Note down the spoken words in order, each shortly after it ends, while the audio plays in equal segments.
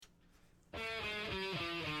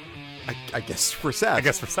I guess we're set. I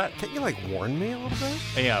guess we're set. Can't you, warn me a little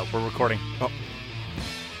bit? Yeah, we're recording.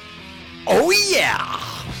 Oh, yeah!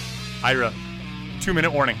 Ira,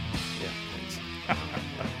 2-minute warning. Yeah, thanks.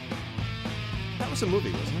 That was a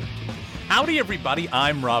movie, wasn't it? Howdy, everybody.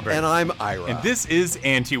 I'm Robert. And I'm Ira. And this is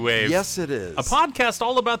Anti-Wave. Yes, it is. A podcast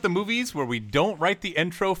all about the movies where we don't write the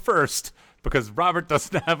intro first because Robert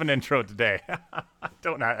doesn't have an intro today. I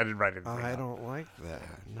didn't write it. I don't like that.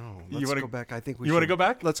 No. Let's wanna go back. I think we You should. want to go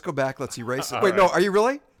back? Let's go back. Let's erase it. All Wait, right. no. Are you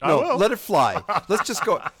really? I No, will. let it fly. Let's just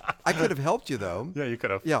go. I could have helped you, though. Yeah, you could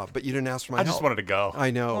have. Yeah, but you didn't ask for my I help. just wanted to go. I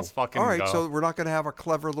know. Let's fucking All right, go. so we're not going to have a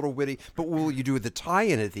clever little witty, but will you do the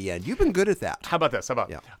tie-in at the end? You've been good at that. How about this?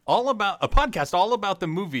 Yeah. All about a podcast all about the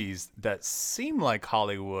movies that seem like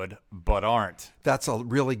Hollywood but aren't. That's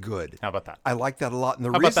really good. How about that? I like that a lot. And the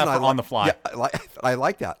How about reason that for On the Fly? Yeah, I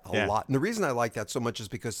like that a Yeah. lot. And the reason I like that so much is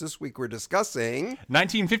because this week we're discussing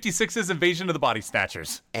 1956's Invasion of the Body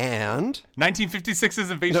Snatchers. and 1956's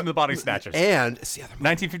Invasion of the Body Snatchers. and it's the other one.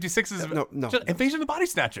 1956's No. Invasion of the Body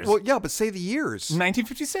Snatchers. Well, yeah, but say the years.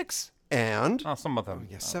 1956. And Some of them.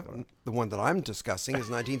 the one that I'm discussing is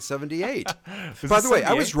 1978. Is By it the way,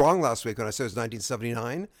 I was 78? wrong last week when I said it was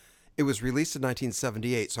 1979. It was released in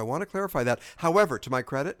 1978, so I want to clarify that. However, to my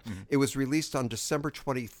credit, it was released on December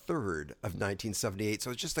 23rd of 1978, so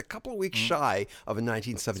it's just a couple of weeks shy of a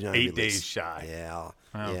 1979 8 release. days shy. Yeah,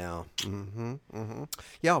 Wow. yeah.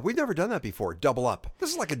 Yeah, we've never done that before. Double up. This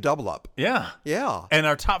is like a double up. Yeah. Yeah. And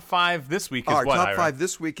our top 5 this week is Our what, top Ira? 5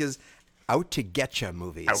 this week is Out to Getcha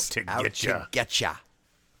movies. Out to Getcha. Getcha.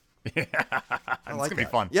 Yeah. I like It's going to be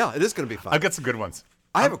that. fun. Yeah, it is going to be fun. I've got some good ones.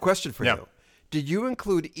 I have a question for yeah. you. Did you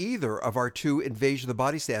include either of our 2 Invasion of the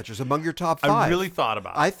Body Snatchers among your top 5? I really thought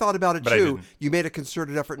about it. I thought about it but I too. didn't. You made a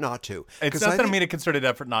concerted effort not to. It's not that I made a concerted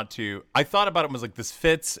effort not to. I thought about it and was like, this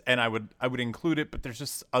fits, and I would include it, but there's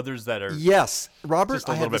just others that are... Yes, Robert, Just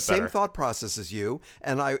a I little had the bit same better. thought process as you,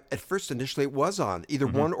 and I at first initially it was on either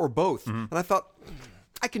one or both, and I thought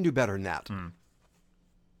I can do better than that.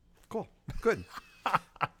 Cool, good.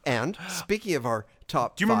 And speaking of our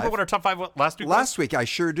top, Do you remember 5, what our top 5 was last week was? Last week, I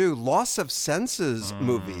sure do. Loss of senses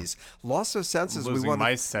movies. Loss of senses. Losing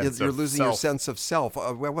my sense You're of losing your self. sense of self.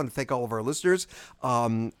 I want to thank all of our listeners.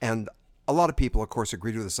 And a lot of people, of course,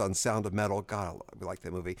 agreed with us on Sound of Metal. God, we like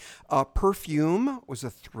that movie. Perfume was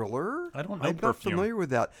a thriller. I don't know I'm not Perfume. familiar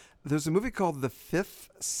with that. There's a movie called The Fifth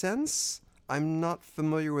Sense. I'm not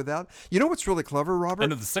familiar with that. You know what's really clever, Robert? I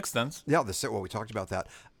know The Sixth Sense. Yeah, well, we talked about that.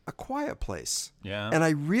 A Quiet Place. Yeah, And I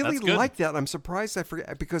really that's good. like that. I'm surprised I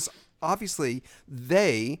forget because obviously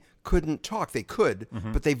they couldn't talk. They could,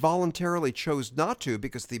 but they voluntarily chose not to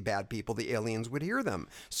because the bad people, the aliens, would hear them.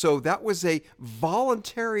 So that was a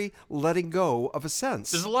voluntary letting go of a sense.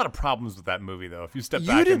 There's a lot of problems with that movie, though. If you step You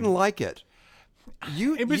back, didn't like it.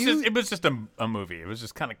 it was just a movie. It was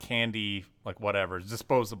just kind of candy, like whatever, it's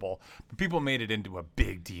disposable. But people made it into a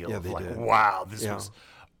big deal. Yeah, of they like, did. wow, this Yeah. was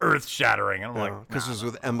earth shattering. And I'm like, Because it was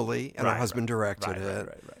with Emily and Right, her husband directed right, it.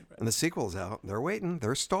 right. And the sequel's out. They're waiting.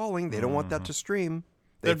 They're stalling. They don't want that to stream.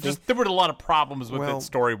 They there were a lot of problems with Well, it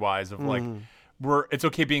story wise of like, it's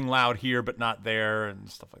okay being loud here but not there and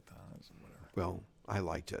stuff like that. Well, I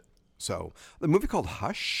liked it. So the movie called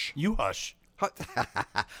Hush. You hush.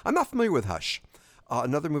 I'm not familiar with Hush.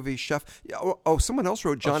 Another movie, Chef. Yeah, someone else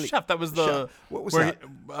wrote Johnny. Chef, that was the Chef. What was where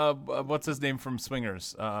that? What's his name from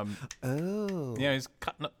Swingers? Oh. Yeah, he's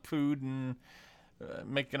cutting up food and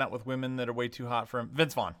making out with women that are way too hot for him.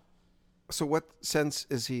 Vince Vaughn. So what sense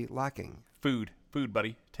is he lacking? Food,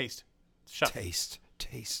 buddy. Taste. Chef. Taste.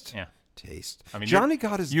 Yeah. Taste. I mean, Johnny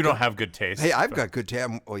got his. You don't have good taste. Hey, I've but got good taste.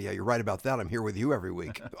 Oh yeah, you're right about that. I'm here with you every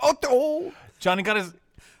week. Oh, Johnny got his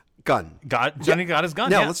gun. Johnny got his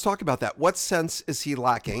gun. Now yeah. let's talk about that. What sense is he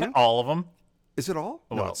lacking? All of them. Is it all?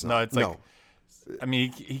 Well, it's not. it's like, I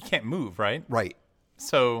mean, he can't move, right? Right.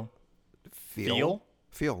 So, Feel.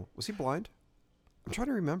 Was he blind? I'm trying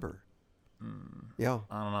to remember. Yeah.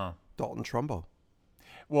 I don't know. Dalton Trumbo.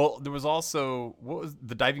 Well, there was also, what was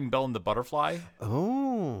the diving bell and the butterfly?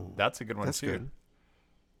 Oh. That's a good one, That's too. good.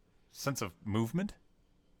 Sense of movement?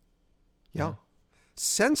 Yeah.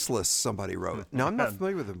 Senseless, somebody wrote. Now, I'm not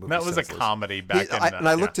familiar with the movie. That was Senseless. a comedy back in and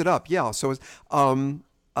I looked it up. Yeah. So,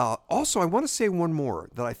 also, I want to say one more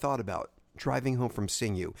that I thought about driving home from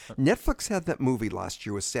seeing you. Netflix had that movie last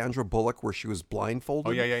year with Sandra Bullock where she was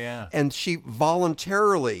blindfolded. Oh, yeah. And she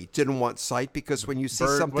voluntarily didn't want sight because when you see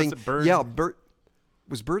Bird- something. was it Bird? Yeah, Bird.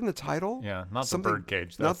 Was Bird in the title? Yeah, not the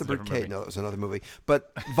Birdcage. Not That's the a different Birdcage. movie. No, that was another movie.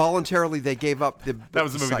 But voluntarily they gave up the. That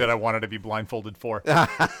was the movie sight. that I wanted to be blindfolded for.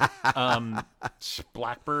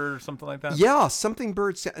 Blackbird or something like that? Yeah, something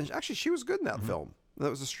Bird. Actually, she was good in that film. That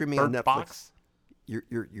was a streaming on Bird Netflix. Box?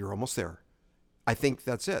 You're almost there. I think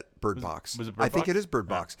that's it. Bird Box. Was it Bird I think Box? it is Bird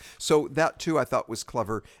Box. So that too, I thought was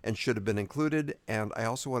clever and should have been included. And I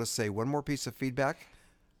also want to say one more piece of feedback,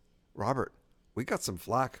 Robert. We got some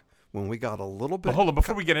flack when we got a little bit. But hold on,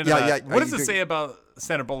 before we get into that, yeah. what does it say about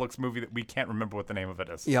Sandra Bullock's movie that we can't remember what the name of it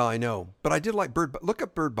is? Yeah, I know, but I did like Look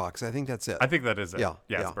up Bird Box. I think that's it. I think that is it. Yeah,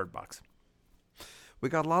 it's Bird Box. We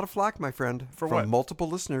got a lot of flack, my friend, For from what? multiple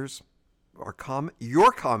listeners.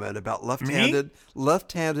 Your comment about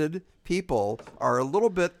left-handed people are a little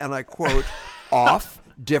bit, and I quote, off,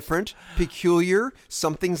 different, peculiar.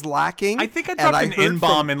 Something's lacking. I think I dropped an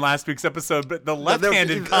N-bomb in last week's episode, but the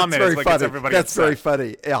left-handed comment is like it's everybody. That's very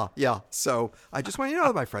funny. Yeah. So I just want you to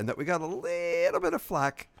know, my friend, that we got a little bit of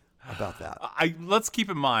flack about that. Let's keep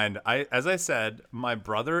in mind, as I said, my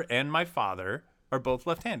brother and my father are both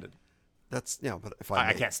left-handed. That's but if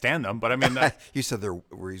I can't stand them, but I mean, you said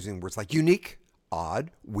we're using words like unique, odd,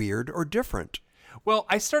 weird, or different. Well,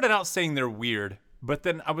 I started out saying they're weird, but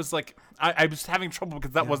then I was like, I was having trouble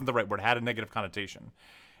because that wasn't the right word. It had a negative connotation.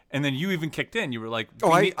 And then you even kicked in. You were like,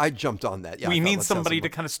 I jumped on that. Yeah, we need somebody to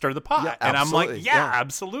kind of stir the pot. Yeah, and I'm like, absolutely.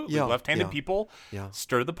 Absolutely. Yeah, Left-handed people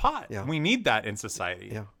stir the pot. Yeah. We need that in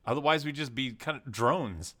society. Yeah. Otherwise, we just be kind of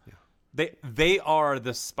drones. Yeah. They are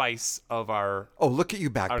the spice of our. Oh, look at you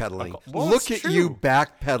backpedaling! Well, look at you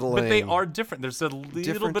backpedaling! But they are different. There's a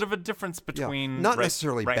little bit of a difference between not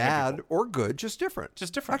necessarily bad people. or good, just different.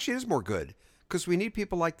 Just different. Actually, it is more good because we need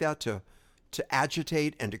people like that to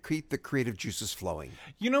agitate and to keep the creative juices flowing.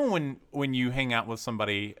 You know, when you hang out with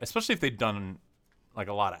somebody, especially if they've done like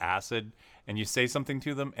a lot of acid, and you say something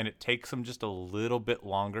to them, and it takes them just a little bit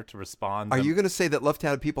longer to respond. Are you going to say that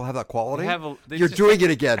left-handed people have that quality? You're doing it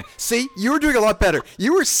again. See, you were doing a lot better.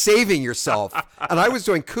 You were saving yourself, and I was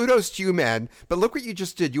doing kudos to you, man. But look what you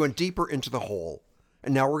just did. You went deeper into the hole,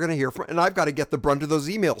 and now we're going to hear from. And I've got to get the brunt of those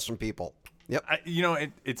emails from people. Yep.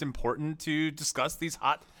 It's important to discuss these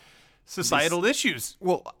hot societal issues.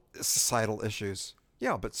 Well, societal issues.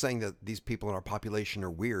 Yeah, but saying that these people in our population are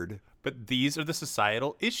weird. But these are the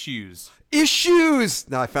societal issues. Issues!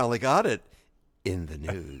 Now I finally got it. In the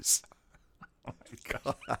news. Oh my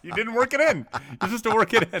God. You didn't work it in. You're supposed to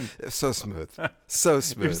work it in. So smooth. So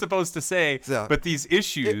smooth. You're supposed to say, but these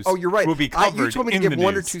issues you're right. will be covered in the news. You told me to give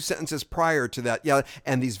one or two sentences prior to that. Yeah,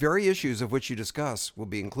 and these very issues of which you discuss will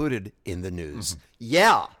be included in the news. Mm-hmm.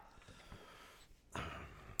 Yeah.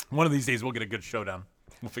 One of these days we'll get a good showdown.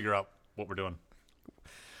 We'll figure out what we're doing.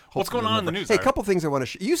 What's going on in the news? Hey, a couple things I want to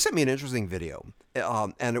share. You sent me an interesting video,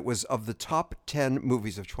 and it was of the top 10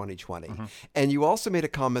 movies of 2020. Mm-hmm. And you also made a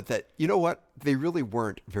comment that, you know what? They really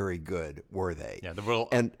weren't very good, were they? Yeah,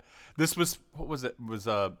 and this was, what was it? It was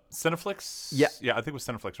Cineflix? Yeah. Yeah, I think it was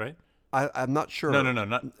Cineflix, right? I'm not sure. No,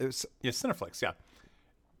 not. It was, Cineflix, yeah.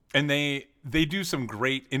 And they do some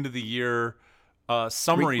great end-of-the-year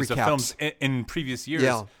summaries of films in previous years.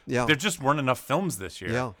 Yeah. There just weren't enough films this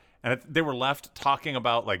year. Yeah. And they were left talking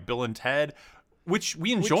about like Bill and Ted, which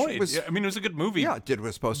we enjoyed. It was a good movie. Yeah, it did what it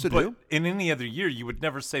was supposed to do. But in any other year, you would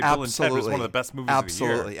never say Bill and Ted was one of the best movies of the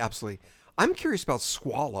year. Absolutely. I'm curious about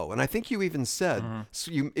Swallow, and I think you even said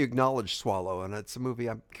you acknowledged Swallow, and it's a movie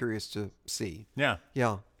I'm curious to see. Yeah.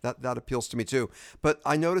 Yeah, that appeals to me too. But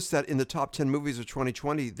I noticed that in the top 10 movies of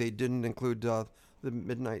 2020, they didn't include The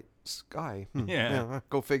Midnight Sky. Yeah,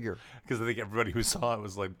 go figure. Because I think everybody who saw it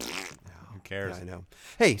was like, who cares? Yeah, I know.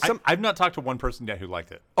 Hey, I've not talked to one person yet who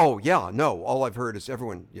liked it. Oh, yeah, no. All I've heard is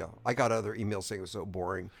everyone, I got other emails saying it was so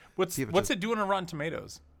boring. What's it doing on Rotten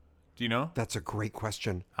Tomatoes? Do you know? That's a great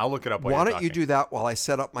question. I'll look it up while Why you're don't talking. you do that while I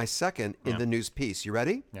set up my second in the news piece? You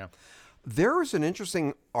ready? Yeah. There was an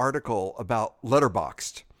interesting article about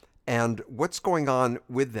Letterboxd and what's going on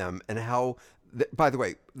with them and how, by the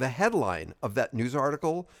way, the headline of that news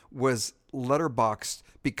article was Letterboxd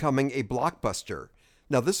becoming a blockbuster.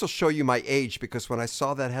 Now, this will show you my age because when I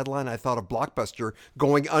saw that headline, I thought of Blockbuster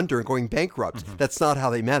going under and going bankrupt. Mm-hmm. That's not how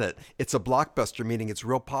they meant it. It's a blockbuster, meaning it's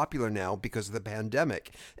real popular now because of the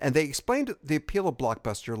pandemic. And they explained the appeal of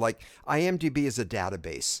Blockbuster like IMDb is a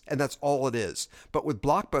database, and that's all it is. But with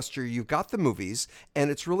Blockbuster, you've got the movies,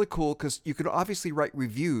 and it's really cool because you can obviously write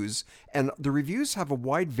reviews, and the reviews have a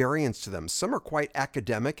wide variance to them. Some are quite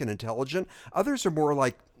academic and intelligent. Others are more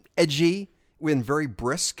like edgy and very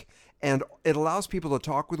brisk. And it allows people to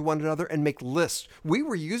talk with one another and make lists. We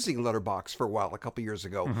were using Letterboxd for a while, a couple years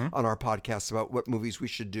ago, on our podcast about what movies we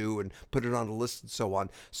should do and put it on a list and so on.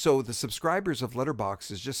 So the subscribers of Letterboxd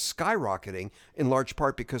is just skyrocketing in large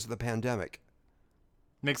part because of the pandemic.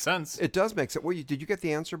 Makes sense. It does make sense. Well, did you get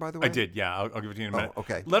the answer, by the way? I did, yeah. I'll give it to you in a minute.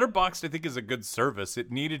 Okay. Letterboxd, I think, is a good service.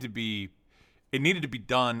 It needed to be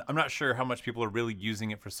done. I'm not sure how much people are really using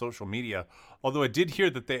it for social media, although I did hear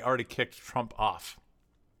that they already kicked Trump off.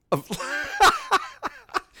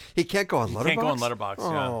 He can't go on Letterboxd? He can't go on Letterboxd,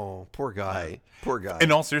 yeah. Oh, poor guy. Yeah. Poor guy.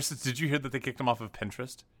 In all seriousness, did you hear that they kicked him off of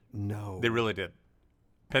Pinterest? No. They really did.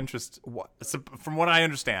 Pinterest, what? From what I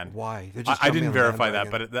understand. Why? I didn't verify that,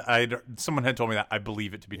 but someone had told me that. I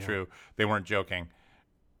believe it to be true. They weren't joking.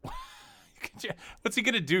 What's he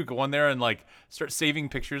gonna do? Go on there and like start saving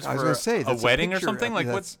pictures for a wedding or something? Like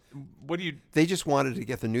what do you? They just wanted to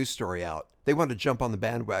get the news story out. They wanted to jump on the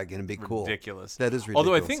bandwagon and be cool. Ridiculous. That is ridiculous.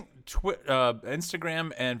 Although I think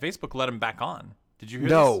Instagram and Facebook let him back on. Did you hear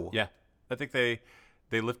No. this? Yeah, I think they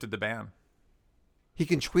lifted the ban. He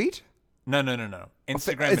can tweet? No. Instagram. And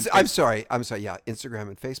Facebook. I'm sorry. Yeah, Instagram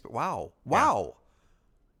and Facebook. Wow.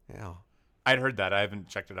 Yeah. I'd heard that. I haven't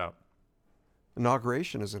checked it out.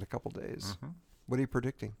 Inauguration is in a couple days. Mm-hmm. What are you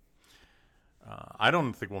predicting? I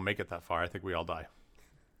don't think we'll make it that far. I think we all die.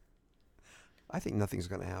 I think nothing's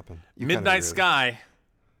going to happen. Midnight Sky.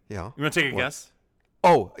 Yeah. You want to take a guess?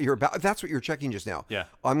 Oh, that's what you're checking just now. Yeah.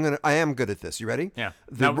 I am good at this. You ready? Yeah.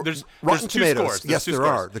 Now, there's Rotten two Tomatoes. scores. Yes, there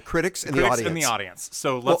are. The critics and the audience.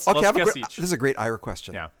 So let's guess each. This is a great Ira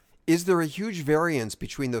question. Yeah. Is there a huge variance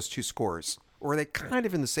between those two scores, or are they kind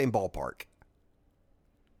of in the same ballpark?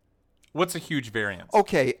 What's a huge variance?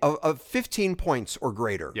 Okay, of 15 points or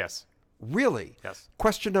greater. Yes. Really? Yes.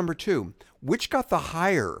 Question number 2. Which got the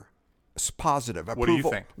higher positive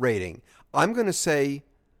approval rating? I'm going to say,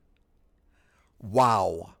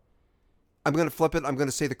 wow. I'm going to flip it. I'm going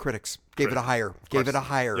to say the critics gave it a higher. Gave it a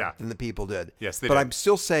higher than the people did. Yes, they did. But I'm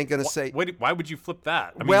still going to say... Why would you flip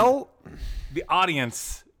that? I mean, the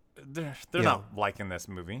audience, they're not liking this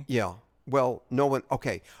movie. Yeah. Well, no one...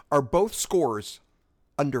 Okay. Are both scores...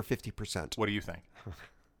 under 50%. What do you think?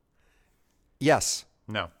 Yes.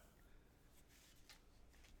 No.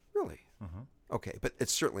 Really? Mm-hmm. Okay, but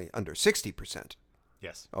it's certainly under 60%.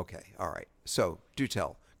 Yes. Okay, all right. So, do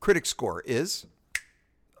tell. Critic score is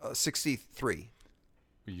 63.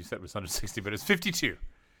 You said it was under 60, but it's 52.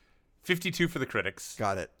 52 for the critics.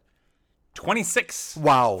 Got it. 26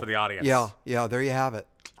 for the audience. Yeah, there you have it.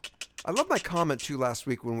 I love my comment, too, last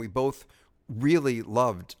week when we both really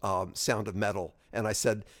loved Sound of Metal. And I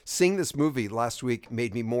said, seeing this movie last week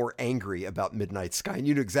made me more angry about Midnight Sky. And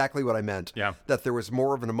you knew exactly what I meant. Yeah. That there was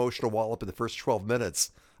more of an emotional wallop in the first 12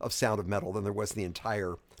 minutes of Sound of Metal than there was in the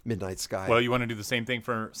entire Midnight Sky. Well, you want to do the same thing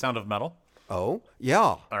for Sound of Metal? Oh, yeah.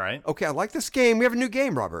 All right. Okay, I like this game. We have a new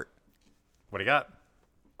game, Robert. What do you got?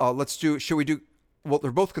 Should we do... Well,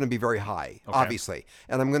 they're both going to be very high, obviously.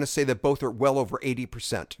 And I'm going to say that both are well over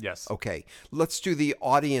 80%. Yes. Okay. Let's do the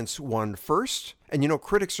audience one first. And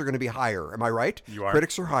critics are going to be higher. Am I right? You are.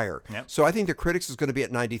 Critics are higher. Yep. So I think the critics is going to be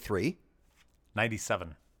at 93.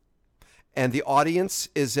 97. And the audience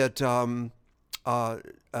is at 91.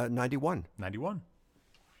 91.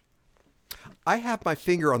 I have my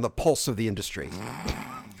finger on the pulse of the industry.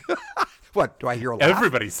 What? Do I hear a laugh?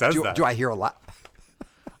 Everybody says that. Do I hear a laugh?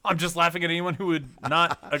 I'm just laughing at anyone who would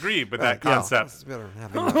not agree with that concept. Yeah,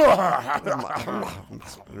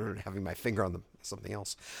 having my finger on something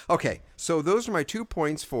else. Okay, so those are my 2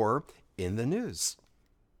 points for In the News.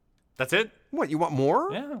 That's it? What, you want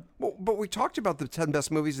more? Yeah. Well, but we talked about the 10 best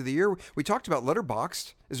movies of the year. We talked about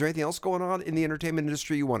Letterboxd. Is there anything else going on in the entertainment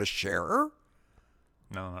industry you want to share?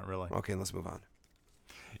 No, not really. Okay, let's move on.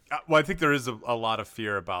 Well, I think there is a lot of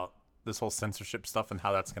fear about this whole censorship stuff and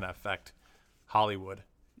how that's going to affect Hollywood.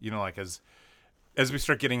 Like as we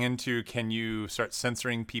start getting into, can you start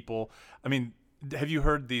censoring people? I mean, have you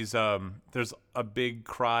heard these? There's a big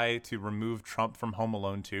cry to remove Trump from Home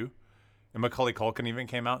Alone 2. And Macaulay Culkin even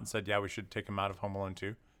came out and said, yeah, we should take him out of Home Alone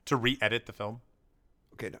 2 to re-edit the film.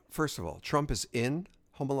 Okay, now, first of all, Trump is in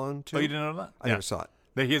Home Alone 2? Oh, you didn't know that? I never saw it.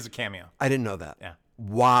 He has a cameo. I didn't know that. Yeah.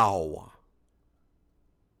 Wow.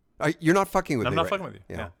 You're not fucking with me. I'm not fucking with you.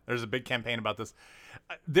 Yeah. There's a big campaign about this.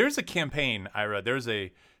 There's a campaign, Ira. There's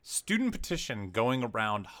a student petition going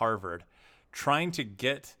around Harvard trying to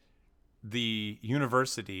get the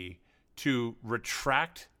university to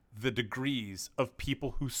retract the degrees of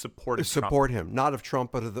people who supported Trump. Him. Not of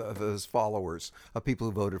Trump, but of his followers, of people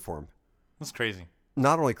who voted for him. That's crazy.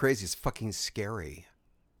 Not only crazy, it's fucking scary.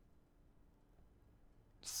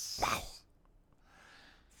 Wow.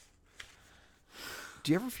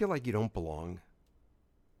 Do you ever feel like you don't belong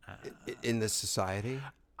in this society?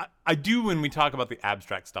 I do when we talk about the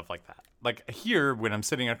abstract stuff like that. Like here, when I'm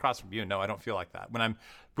sitting across from you, no, I don't feel like that. When I'm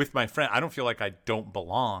with my friend, I don't feel like I don't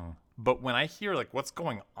belong. But when I hear like what's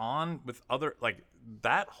going on with other, like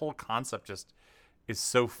that whole concept just is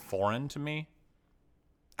so foreign to me.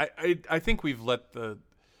 I think we've let the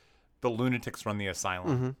lunatics run the asylum.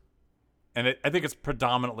 Mm-hmm. And I think it's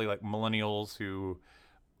predominantly like millennials who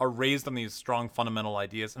are raised on these strong fundamental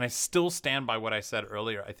ideas. And I still stand by what I said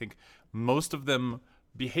earlier. I think most of them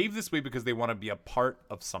behave this way because they want to be a part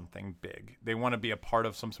of something big. They want to be a part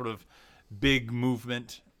of some sort of big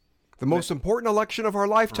movement. The most important election of our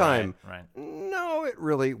lifetime. Right. No, it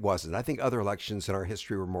really wasn't. I think other elections in our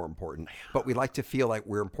history were more important. But we like to feel like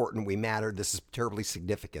we're important, we matter, this is terribly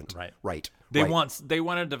significant. Right. They want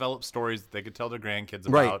to develop stories that they could tell their grandkids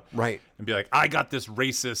about. Right. And be like, I got this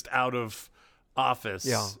racist out of office.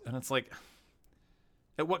 Yeah. And it's like,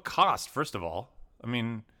 at what cost, first of all? I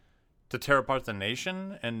mean, to tear apart the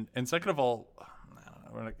nation? And second of all, I don't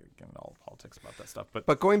know, we're not getting into all politics about that stuff.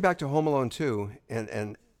 But going back to Home Alone 2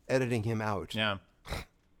 and editing him out. Yeah.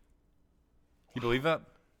 You believe that?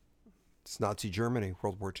 It's Nazi Germany,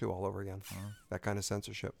 World War II all over again. That kind of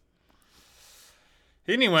censorship.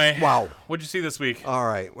 Anyway. Wow. What'd you see this week? All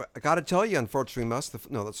right. Well, I got to tell you, unfortunately,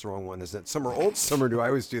 no, that's the wrong one, isn't it? Some are old, some are new. I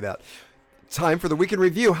always do that. Time for the weekend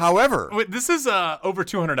review. However. Wait, this is over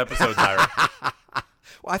 200 episodes, Ira.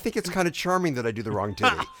 Well, I think it's kind of charming that I do the wrong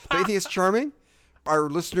ditty. Don't you think it's charming? Our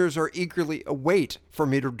listeners are eagerly await for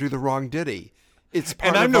me to do the wrong ditty. It's part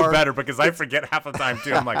and I'm of no better because I forget half the time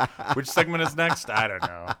too. I'm like, which segment is next? I don't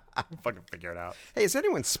know. I'll fucking figure it out. Hey, is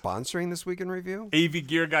anyone sponsoring this weekend review?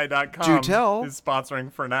 avgearguy.com Do tell. is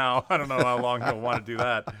sponsoring for now. I don't know how long he'll want to do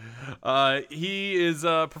that. He is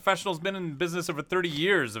a professional, has been in business over 30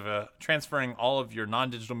 years of transferring all of your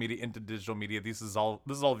non-digital media into digital media. This is all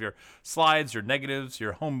of your slides, your negatives,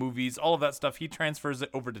 your home movies, all of that stuff. He transfers it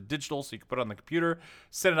over to digital so you can put it on the computer,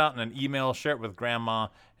 send it out in an email, share it with grandma,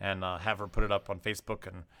 and have her put it up on Facebook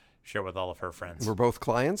and share with all of her friends. We're both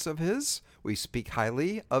clients of his. We speak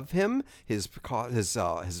highly of him. His prices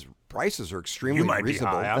are extremely You might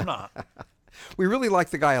reasonable. be high. I'm not. We really like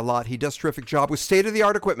the guy a lot. He does a terrific job with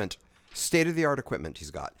state-of-the-art equipment. State-of-the-art equipment he's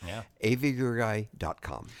got. Yeah.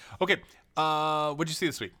 avgearguy.com. Okay. What'd you see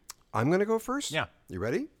this week? I'm going to go first. Yeah. You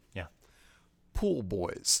ready? Yeah. Pool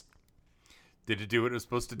Boys. Did it do what it was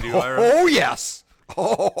supposed to do, Ira? Oh, yes.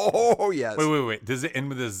 Oh, yes. Wait. Does it end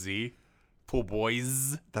with a Z? Pool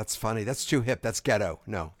Boys? That's funny. That's too hip. That's ghetto.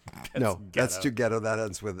 No. That's too ghetto. That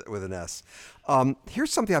ends with an S.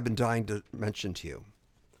 Here's something I've been dying to mention to you.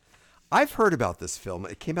 I've heard about this film.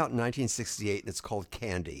 It came out in 1968, and it's called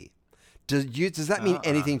Candy. Does that mean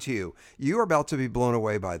anything to you? You are about to be blown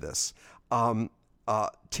away by this.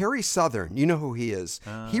 Terry Southern, you know who he is.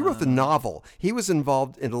 He wrote the novel. He was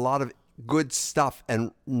involved in a lot of good stuff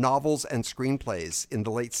and novels and screenplays in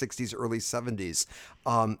the late 60s, early 70s.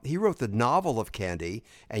 He wrote the novel of Candy,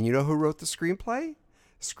 and you know who wrote the screenplay?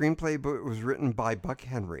 Screenplay was written by Buck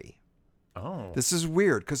Henry. Oh. This is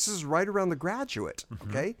weird because this is right around The Graduate,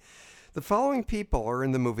 okay? The following people are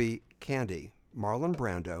in the movie Candy. Marlon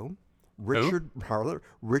Brando,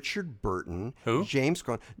 Richard Burton, Who? James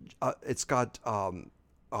Gunn. It's got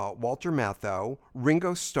Walter Matthau,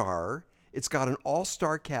 Ringo Starr. It's got an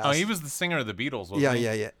all-star cast. Oh, he was the singer of the Beatles, wasn't he?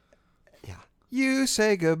 Yeah. You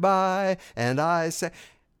say goodbye, and I say...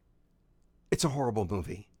 It's a horrible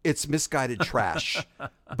movie. It's misguided trash,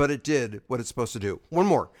 but it did what it's supposed to do. One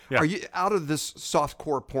more. Yeah. Are you out of this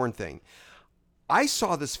softcore porn thing? I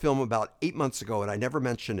saw this film about 8 months ago, and I never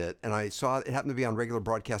mentioned it. And I saw it happened to be on regular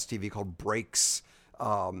broadcast TV called Breaks.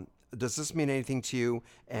 Does this mean anything to you?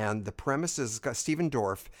 And the premise is it's got Stephen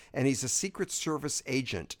Dorff, and he's a Secret Service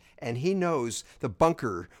agent, and he knows the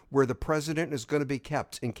bunker where the president is going to be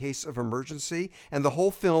kept in case of emergency. And the whole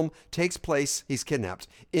film takes place, he's kidnapped,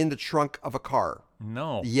 in the trunk of a car.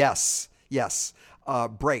 No. Yes.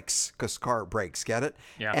 Brakes, because car brakes, get it?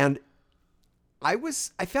 Yeah. And I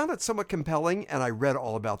found it somewhat compelling, and I read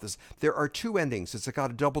all about this. There are two endings. It's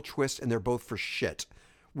got a double twist, and they're both for shit.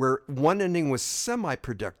 Where one ending was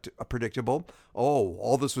semi-predictable. Oh,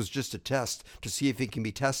 all this was just a test to see if he can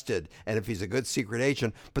be tested and if he's a good secret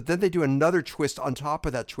agent. But then they do another twist on top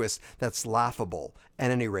of that twist that's laughable.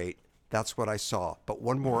 At any rate, that's what I saw. But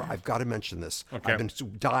one more, I've got to mention this. Okay. I've been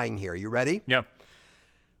dying here. You ready? Yeah.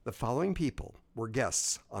 The following people were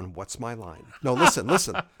guests on What's My Line. No, listen.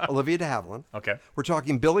 Olivia de Havilland. Okay. We're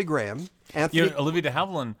talking Billy Graham, Anthony... Olivia de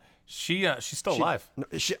Havilland, she's still alive.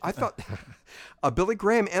 I thought Billy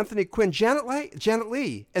Graham, Anthony Quinn, Janet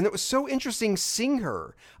Leigh, and it was so interesting seeing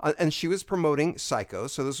her. And she was promoting Psycho,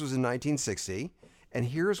 so this was in 1960. And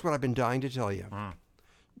here's what I've been dying to tell you: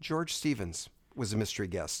 George Stevens was a mystery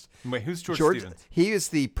guest. Wait, who's George Stevens? He is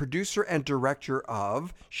the producer and director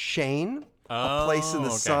of Shane, A Place in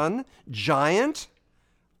the Sun, Giant,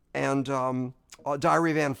 and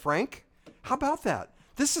Diary of Anne Frank. How about that?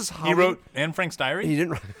 This is how he wrote Anne Frank's Diary? He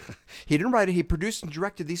didn't write it. He produced and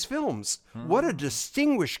directed these films. What a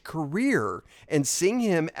distinguished career. And seeing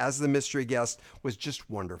him as the mystery guest was just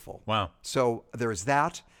wonderful. Wow. So there's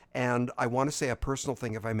that. And I want to say a personal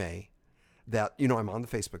thing, if I may, that, I'm on the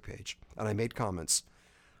Facebook page and I made comments.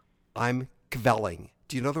 I'm kvelling.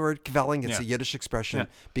 Do you know the word kvelling? It's Yeah. a Yiddish expression Yeah.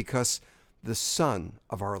 because the son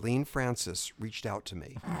of Arlene Francis reached out to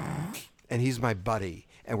me, and he's my buddy,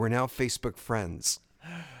 and we're now Facebook friends.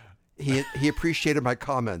 He appreciated my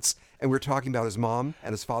comments, and we're talking about his mom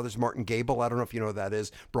and his father's Martin Gable. I don't know if you know who that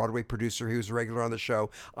is, Broadway producer. He was a regular on the show.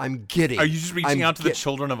 I'm giddy. Are you just reaching out to the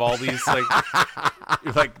children of all these, like,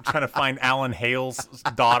 you're like trying to find Alan Hale's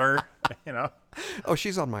daughter, you know? Oh,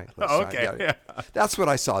 she's on my list. Oh, okay. Yeah. That's what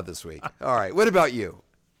I saw this week. All right. What about you?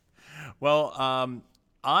 Well,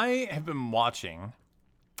 I have been watching,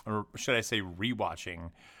 or should I say rewatching,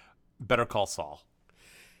 Better Call Saul.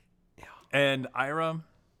 Yeah. And Ira,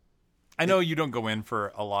 I know you don't go in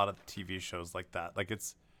for a lot of TV shows like that. Like,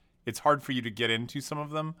 it's hard for you to get into some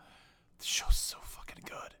of them. The show's so fucking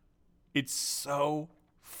good. It's so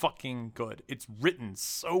fucking good. It's written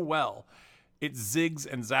so well. It zigs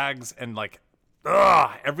and zags and like,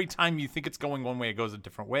 every time you think it's going one way, it goes a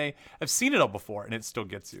different way. I've seen it all before, and it still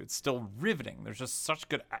gets you. It's still riveting. There's just such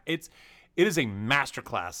good. It is a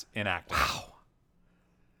masterclass in acting. Wow.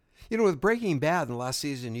 You know, with Breaking Bad in the last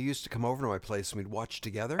season, you used to come over to my place and we'd watch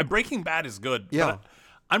together. And Breaking Bad is good. Yeah. But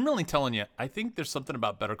I'm really telling you, I think there's something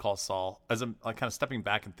about Better Call Saul. As I'm like kind of stepping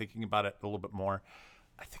back and thinking about it a little bit more,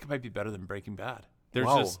 I think it might be better than Breaking Bad.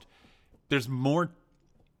 There's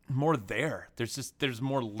more there. There's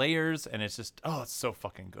more layers, and it's just, it's so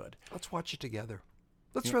fucking good. Let's watch it together.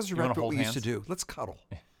 Let's You resurrect wanna what we hold used to hands? do. Let's cuddle.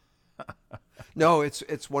 No,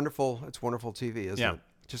 it's wonderful. It's wonderful TV, isn't Yeah. it?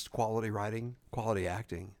 Just quality writing, quality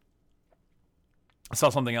acting. I saw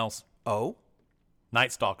something else. Oh?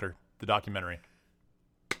 Night Stalker, the documentary.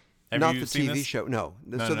 Have Not you the seen TV this? show. No.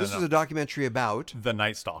 No, So no, this no. is a documentary about... The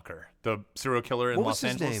Night Stalker, the serial killer in What Los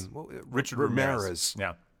was his Angeles. name? Richard Ramirez.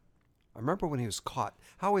 Yeah. I remember when he was caught.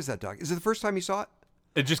 How is that doc? Is it the first time you saw it?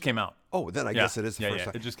 It just came out. Oh, then I guess it is the first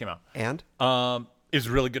time. It just came out. And? It's a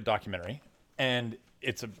really good documentary, and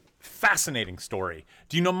it's a fascinating story.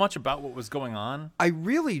 Do you know much about what was going on? I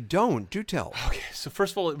really don't. Do tell. Okay, so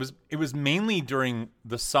first of all, it was mainly during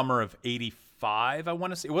the summer of '85. I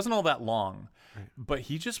want to say it wasn't all that long, but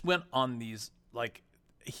he just went on these like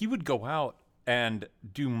he would go out and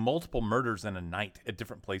do multiple murders in a night at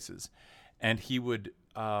different places, and he would.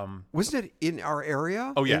 Wasn't it in our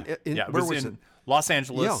area? Oh yeah, yeah. It Where was was in it? Los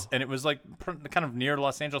Angeles, Yeah. and it was like kind of near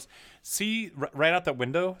Los Angeles. See, right out that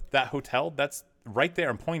window, that hotel, that's right there.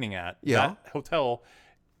 I'm pointing at. Yeah. That hotel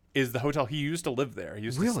is the hotel he used to live there. He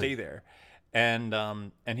used to Really? stay there,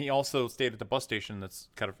 and he also stayed at the bus station. That's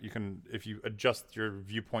kind of, you can, if you adjust your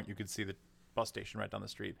viewpoint, you could see the bus station right down the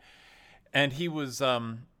street. And he was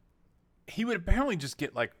he would apparently just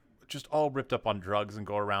get like just all ripped up on drugs and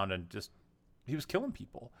go around and just. He was killing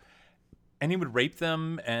people, and he would rape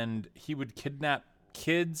them, and he would kidnap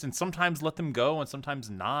kids, and sometimes let them go, and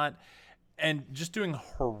sometimes not, and just doing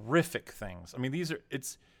horrific things. I mean,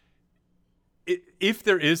 if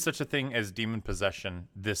there is such a thing as demon possession,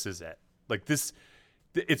 this is it. Like this,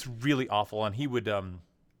 it's really awful. And he would,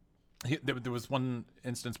 there was one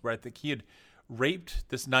instance where I think he had raped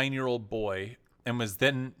this 9-year-old boy, and was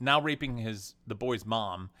then now raping the boy's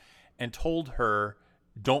mom, and told her,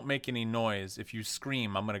 "Don't make any noise. If you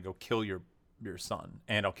scream, I'm going to go kill your son,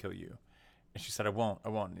 and I'll kill you." And she said, I won't.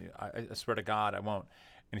 I swear to God, I won't.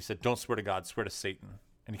 And he said, "Don't swear to God, swear to Satan."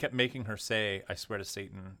 And he kept making her say, "I swear to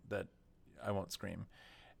Satan that I won't scream."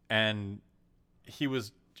 And he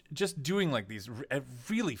was just doing like these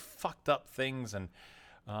really fucked up things. And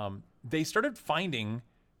they started finding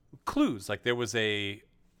clues. Like there was a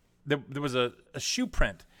shoe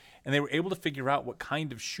print, and they were able to figure out what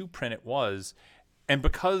kind of shoe print it was. And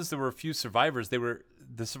because there were a few survivors, the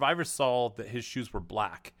survivors saw that his shoes were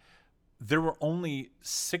black. There were only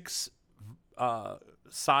 6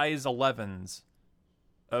 size 11s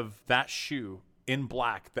of that shoe in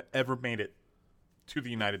black that ever made it to the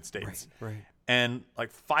United States. Right. And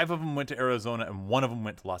like 5 of them went to Arizona, and 1 of them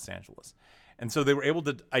went to Los Angeles. And so they were able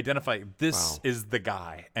to identify this is the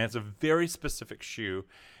guy, and it's a very specific shoe.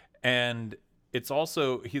 And it's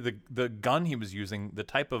also the gun he was using, the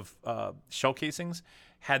type of shell casings,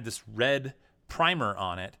 had this red primer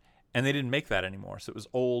on it, and they didn't make that anymore. So it was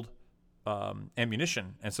old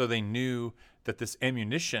ammunition, and so they knew that this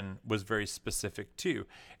ammunition was very specific too.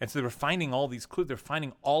 And so they were finding all these clues. They're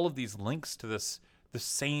finding all of these links to the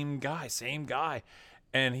same guy,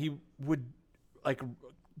 and he would like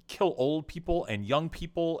kill old people and young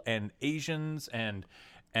people and Asians and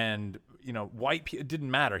white people. It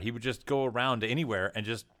didn't matter. He would just go around to anywhere and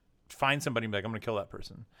just find somebody and be like, "I'm going to kill that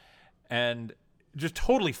person," and just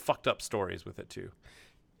totally fucked up stories with it too.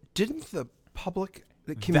 Didn't the public,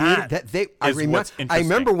 the community, I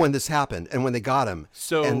remember when this happened and when they got him.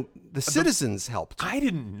 So and The citizens helped. I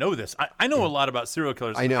didn't know this. I know a lot about serial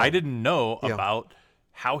killers. I know. I didn't know about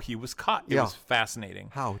how he was caught. It was fascinating.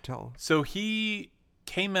 How? Tell. So he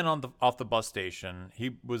came in off the bus station.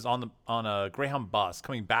 He was on a Greyhound bus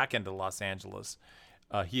coming back into Los Angeles.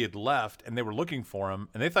 He had left, and they were looking for him,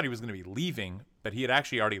 and they thought he was going to be leaving, but he had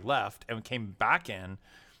actually already left and came back in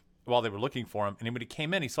while they were looking for him. And when he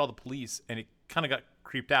came in, he saw the police, and he kind of got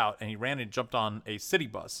creeped out, and he ran and jumped on a city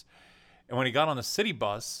bus. And when he got on the city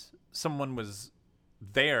bus, someone was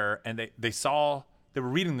there, and they were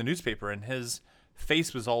reading the newspaper, and his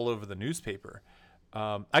face was all over the newspaper.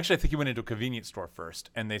 Actually, I think he went into a convenience store first,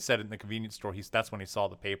 and they said in the convenience store that's when he saw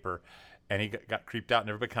the paper, and he got creeped out, and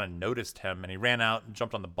everybody kind of noticed him, and he ran out and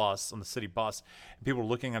jumped on the city bus, and people were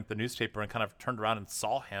looking at the newspaper and kind of turned around and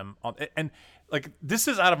saw him. And like, this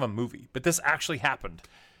is out of a movie, but this actually happened.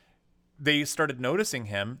 They started noticing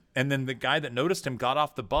him, and then the guy that noticed him got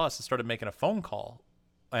off the bus and started making a phone call,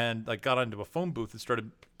 and like got onto a phone booth and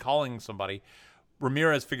started calling somebody.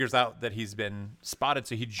 Ramirez figures out that he's been spotted,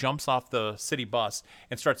 so he jumps off the city bus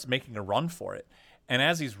and starts making a run for it. And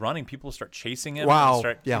as he's running, people start chasing him. Wow. And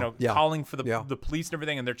start, calling for the police and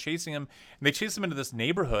everything, and they're chasing him. And they chase him into this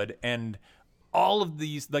neighborhood, and all of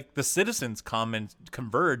these, like, the citizens come and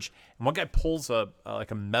converge, and one guy pulls a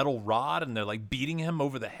metal rod, and they're like beating him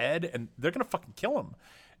over the head, and they're gonna fucking kill him.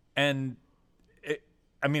 And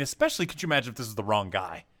especially, could you imagine if this is the wrong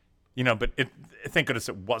guy? But thank goodness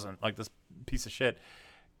it wasn't, like, this piece of shit.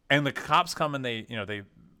 And the cops come, and they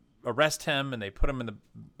arrest him, and they put him in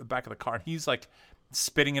the back of the car, and he's like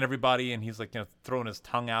spitting at everybody, and he's like, throwing his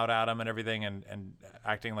tongue out at him and everything, and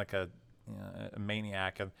acting like a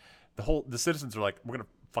maniac. And the citizens are like, we're gonna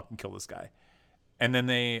fucking kill this guy. And then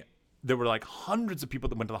there were like hundreds of people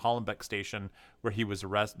that went to the Hollenbeck station where he was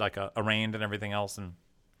arraigned and everything else, and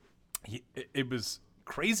it was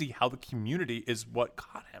crazy how the community is what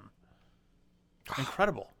caught him.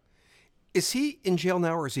 Incredible. Is he in jail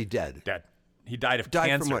now, or is he dead? Dead. He died of cancer.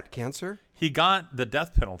 Died from what? Cancer? He got the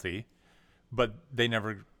death penalty, but they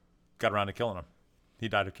never got around to killing him. He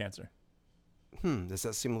died of cancer. Does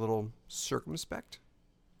that seem a little circumspect?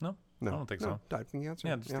 No, I don't think so. Died from cancer?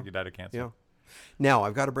 Yeah, I just think he died of cancer. Yeah. Now,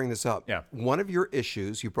 I've got to bring this up. Yeah. One of your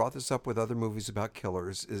issues, you brought this up with other movies about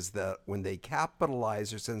killers, is that when they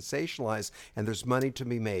capitalize or sensationalize and there's money to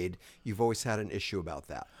be made, you've always had an issue about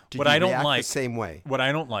that. What I don't like, the same way? What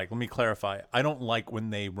I don't like, let me clarify. I don't like when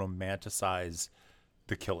they romanticize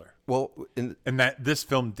the killer. Well, and that this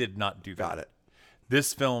film did not do that. Got it.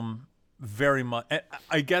 This film very much,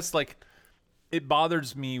 I guess, like, it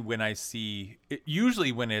bothers me when I see it,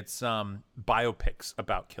 usually when it's biopics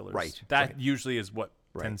about killers. Right. That usually is what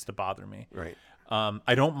tends to bother me. Right.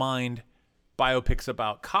 I don't mind biopics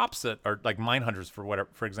about cops that are like Mindhunters,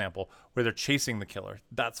 for example, where they're chasing the killer.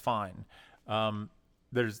 That's fine.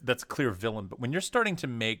 That's a clear villain. But when you're starting to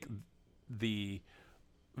make the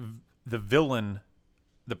villain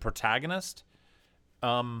the protagonist,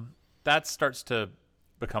 that starts to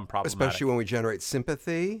become problematic. Especially when we generate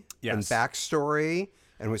sympathy and Yes. backstory,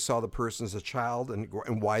 and we saw the person as a child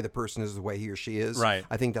and why the person is the way he or she is. Right.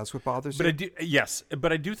 I think that's what bothers But you.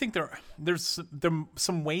 I do think there's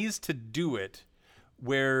some ways to do it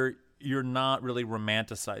where you're not really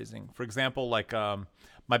romanticizing. For example, like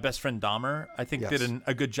my best friend Dahmer, I think did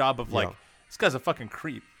a good job of like, this guy's a fucking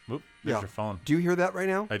creep. Oop, there's your phone. Do you hear that right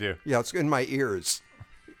now? I do. Yeah, it's in my ears.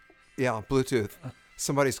 Yeah, Bluetooth.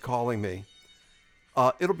 Somebody's calling me.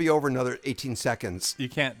 It'll be over another 18 seconds. You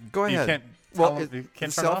can't go ahead. You can't the turn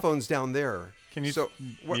cell it off? phone's down there. Can you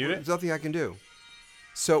mute it? There's nothing I can do.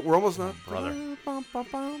 So we're almost not. Brother.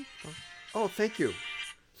 Oh, thank you.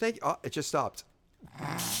 It just stopped.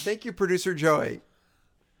 Thank you, producer Joey.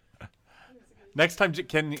 Next time,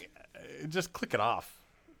 can you just click it off?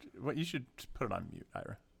 What you should put it on mute,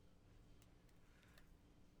 Ira.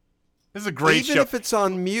 This is a great show. Even if it's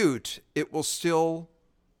on mute, it will still.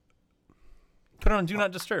 Put it on Do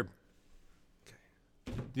Not Disturb. Okay.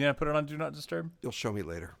 Yeah, put it on Do Not Disturb. You'll show me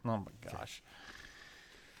later. Oh my gosh.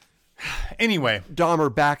 Anyway, Dahmer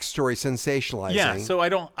backstory sensationalizing. Yeah, so I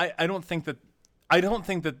don't think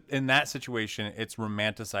that in that situation it's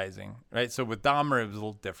romanticizing, right? So with Dahmer it was a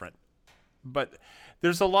little different. But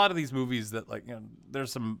there's a lot of these movies that, like,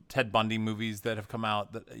 there's some Ted Bundy movies that have come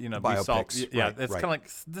out that biopics. It's kind of like,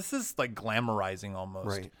 this is like glamorizing almost.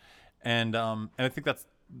 Right. And I think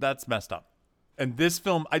that's messed up. And this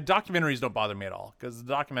film, documentaries don't bother me at all, because the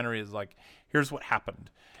documentary is like, here's what happened.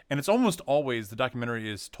 And it's almost always the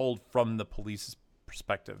documentary is told from the police's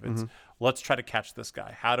perspective. It's let's try to catch this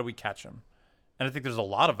guy. How do we catch him? And I think there's a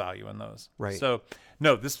lot of value in those. Right. So,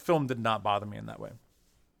 no, this film did not bother me in that way.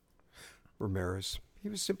 Ramirez. He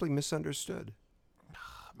was simply misunderstood.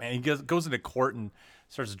 man, he goes into court and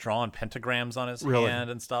starts drawing pentagrams on his hand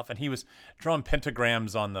and stuff. And he was drawing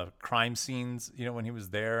pentagrams on the crime scenes, when he was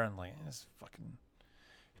there. And like, this fucking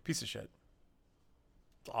piece of shit.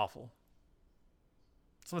 It's awful.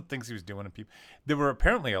 Some of the things he was doing to people. There were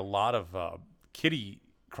apparently a lot of kiddie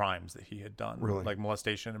crimes that he had done, like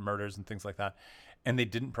molestation and murders and things like that. And they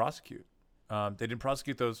didn't prosecute. They didn't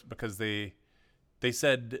prosecute those because they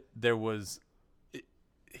said there was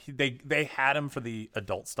they had him for the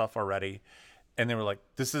adult stuff already. And they were like,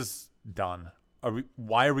 this is done.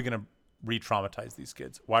 Why are we going to re-traumatize these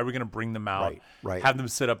kids? Why are we going to bring them out, have them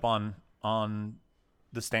sit up on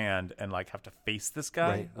the stand and like have to face this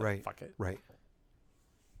guy? Like, fuck it. Right.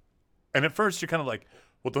 And at first you're kind of like,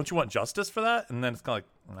 well, don't you want justice for that? And then it's kind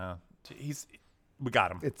of like, no, we got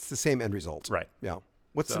him. It's the same end result. Right. Yeah.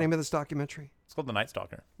 What's the name of this documentary? It's called The Night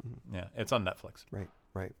Stalker. Mm-hmm. Yeah. It's on Netflix.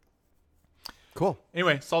 Right. Cool.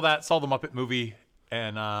 Anyway, saw the Muppet movie.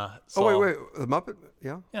 And wait, the Muppet?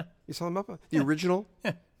 Yeah, You saw the Muppet, the original?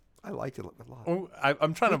 Yeah, I liked it a lot. Oh,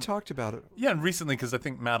 I'm trying to. We talked about it. Yeah, and recently because I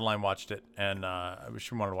think Madeline watched it, and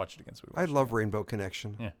she wanted to watch it again. So I love Rainbow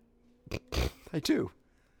Connection. Yeah, I do.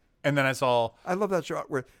 And then I love that shot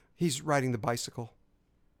where he's riding the bicycle.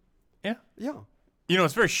 Yeah.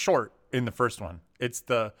 It's very short in the first one. It's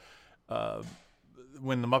the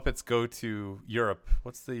when the Muppets go to Europe.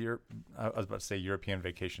 What's the Europe? I was about to say European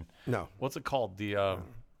Vacation. No. What's it called? The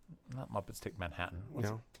not Muppets Take Manhattan.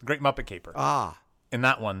 The Great Muppet Caper. Ah. In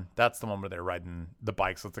that one, that's the one where they're riding the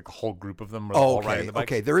bikes. It's like a whole group of them. Where they're all riding the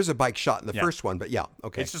bikes. Okay. There is a bike shot in the first one, but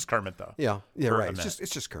okay. It's just Kermit though. Yeah, right. It's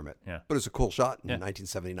just Kermit. Yeah. But it's a cool shot in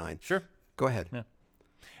 1979. Sure. Go ahead. Yeah.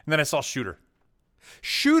 And then I saw Shooter.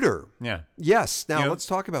 Yeah. Yes. Now let's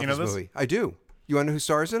talk about this movie. I do. You want to know who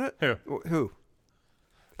stars in it? Who?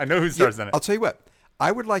 I know who stars in it. I'll tell you what.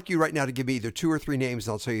 I would like you right now to give me either 2 or 3 names,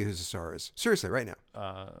 and I'll tell you who the star is. Seriously, right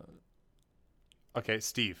now. Okay,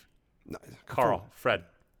 Steve. No, Carl. Fred.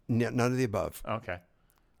 None of the above. Okay.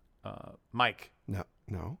 Mike. No.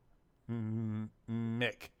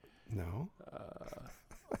 Mick. No.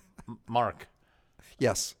 Mark.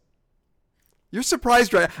 Yes. You're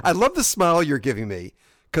surprised, right? I love the smile you're giving me.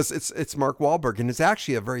 Because it's Mark Wahlberg, and it's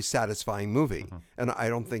actually a very satisfying movie, and I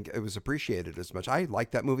don't think it was appreciated as much. I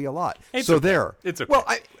like that movie a lot. It's okay. Well,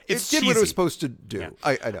 it it's did cheesy. what it was supposed to do. Yeah.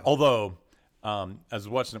 I know. Although, I was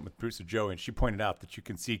watching it with producer Joey, and she pointed out that you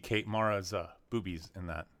can see Kate Mara's boobies in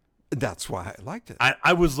that. That's why I liked it.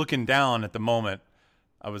 I was looking down at the moment.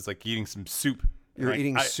 I was like eating some soup. You're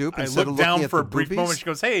eating soup I instead of looked looking down at for the a brief boobies? moment. She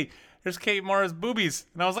goes, "Hey, there's Kate Mara's boobies,"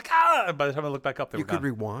 and I was like, "Ah!" By the time I looked back up, they were gone. You could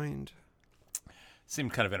rewind.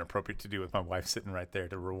 Seemed kind of inappropriate to do with my wife sitting right there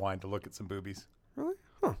to rewind to look at some boobies. Really?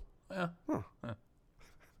 Huh. Yeah. Huh. Yeah.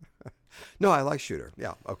 No, I like Shooter.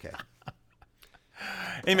 Yeah. Okay.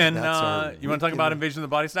 Hey, man, you want to talk about Invasion of the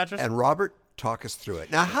Body Snatchers? And Robert, talk us through it.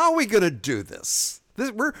 Now, how are we going to do this?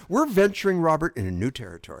 We're venturing, Robert, in a new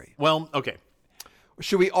territory. Well, okay.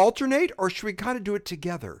 Should we alternate, or should we kind of do it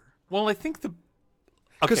together? Well, I think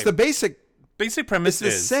because the basic premise is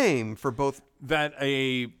the same for both. That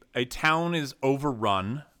a town is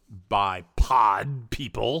overrun by pod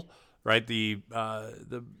people, right? There's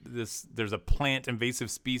a plant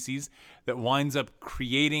invasive species that winds up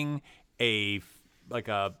creating an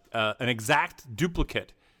exact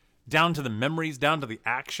duplicate, down to the memories, down to the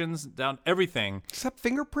actions, down everything except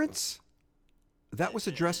fingerprints. That was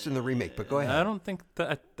addressed in the remake, but go ahead. I don't think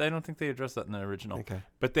they addressed that in the original. Okay.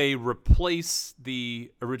 But they replace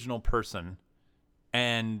the original person,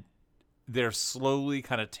 and they're slowly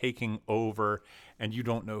kind of taking over, and you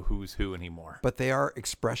don't know who's who anymore. But they are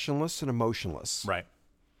expressionless and emotionless. Right.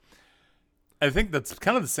 I think that's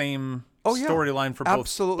kind of the same storyline for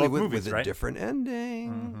both movies, with right? a different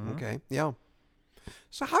ending. Mm-hmm. Okay, yeah.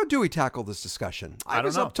 So how do we tackle this discussion? I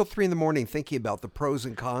was don't know. up till 3 a.m. thinking about the pros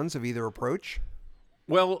and cons of either approach.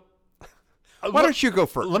 Well, why don't you go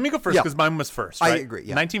first? Let me go first because mine was first. Right? I agree.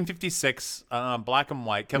 Yeah. 1956, black and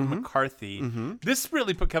white. Kevin McCarthy. Mm-hmm. This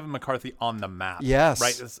really put Kevin McCarthy on the map. Yes.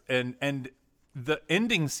 Right. And the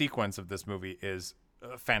ending sequence of this movie is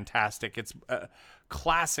fantastic. It's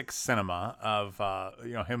classic cinema of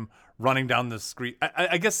him running down the street.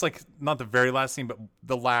 I guess like not the very last scene, but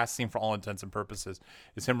the last scene for all intents and purposes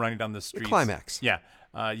is him running down the street. Climax. Yeah.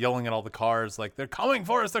 Yelling at all the cars like they're coming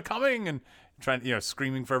for us, they're coming, and trying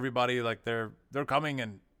screaming for everybody like they're coming,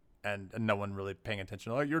 and no one really paying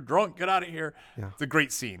attention. Oh, you're drunk, get out of here. Yeah. It's a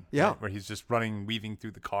great scene. Yeah. Right, where he's just running, weaving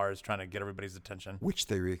through the cars, trying to get everybody's attention. Which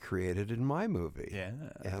they recreated in my movie. Yeah.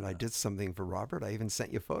 And I did something for Robert. I even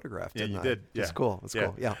sent you a photograph, didn't I? Yeah, you did. Yeah. It's cool. It's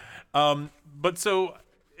cool. Yeah. But so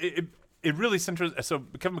it really centers. So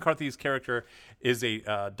Kevin McCarthy's character is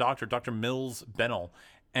a doctor, Dr. Mills Bennell,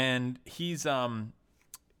 and he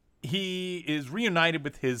is reunited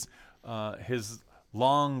with his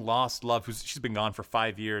long lost love, she's been gone for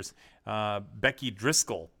 5 years, Becky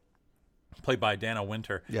Driscoll, played by Dana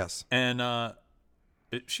Winter. Yes, and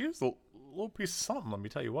she was a little piece of something. Let me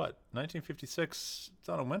tell you what, 1956,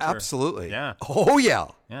 Dana Winter. absolutely. Yeah. Oh yeah.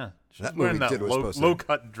 Yeah. She's That wearing movie that did what it was supposed to. low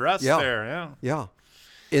cut dress there. Yeah. Yeah.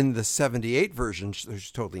 In the 78 version, she's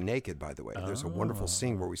totally naked, by the way. There's a wonderful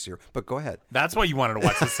scene where we see her. But go ahead. That's why you wanted to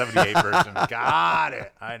watch the 78 version. Got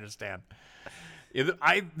it. I understand.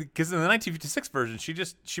 Because in the 1956 version,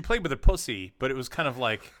 she played with a pussy, but it was kind of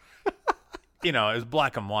like, it was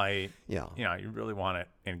black and white. Yeah. You really want it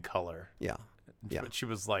in color. Yeah. Yeah. But she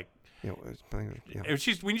was like, Yeah,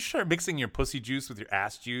 when you start mixing your pussy juice with your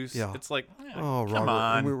ass juice, it's like, oh, come Robert,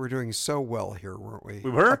 on. we were doing so well here, weren't we? We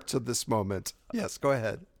were? Up to this moment. Yes, go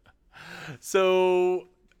ahead. So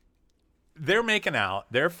they're making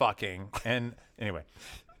out, they're fucking, and anyway,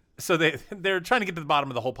 so they're trying to get to the bottom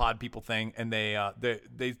of the whole pod people thing, and they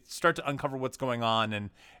start to uncover what's going on,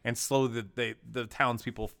 and slowly the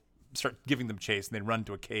townspeople start giving them chase, and they run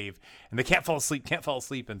to a cave, and they can't fall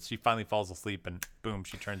asleep, and she finally falls asleep, and boom,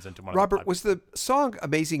 she turns into one Robert, of the was the song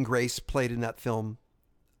Amazing Grace played in that film?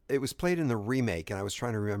 It was played in the remake, and I was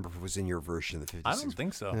trying to remember if it was in your version of the 56. I don't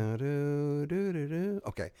think so.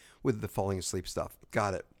 Okay, with the falling asleep stuff.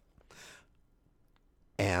 Got it.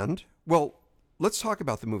 And, well, let's talk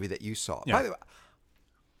about the movie that you saw. Yeah. By the way,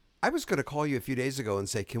 I was going to call you a few days ago and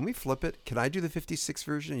say, can we flip it? Can I do the 56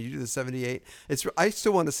 version and you do the 78? I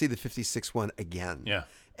still want to see the 56 one again. Yeah.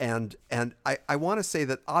 And I want to say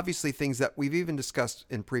that obviously things that we've even discussed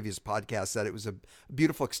in previous podcasts, that it was a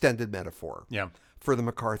beautiful extended metaphor. Yeah. For the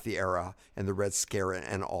McCarthy era and the Red Scare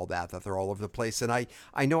and all that they're all over the place. And I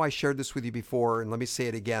know I shared this with you before, and let me say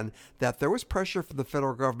it again, that there was pressure from the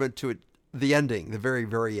federal government to the ending, the very,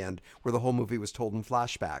 very end, where the whole movie was told in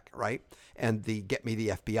flashback, right? And the Get Me the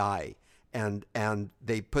FBI. And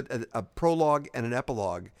they put a prologue and an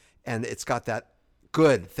epilogue, and it's got that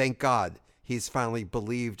good, thank God, he's finally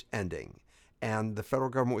believed ending. And the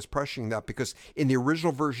federal government was pressuring that because in the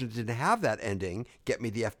original version it didn't have that ending, Get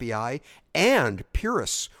Me the FBI. And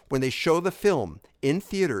purists, when they show the film in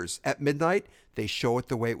theaters at midnight, they show it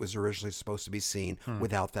the way it was originally supposed to be seen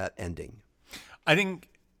without that ending. I think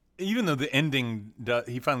even though the ending,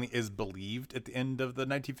 he finally is believed at the end of the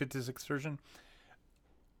 1956 version,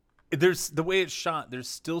 there's the way it's shot, there's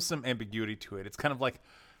still some ambiguity to it. It's kind of like,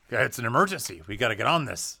 yeah, it's an emergency. We got to get on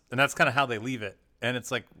this. And that's kind of how they leave it. And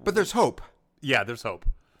it's like... But there's hope. Yeah, there's hope.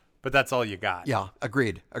 But that's all you got. Yeah,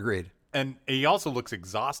 agreed. And he also looks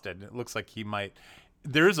exhausted. It looks like he might...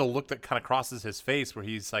 There is a look that kind of crosses his face where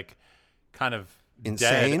he's like kind of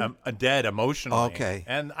insane? dead emotionally. Okay.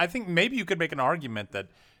 And I think maybe you could make an argument that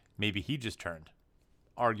maybe he just turned.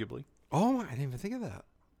 Arguably. Oh, I didn't even think of that.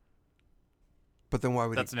 But then why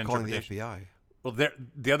would he call the FBI? Well,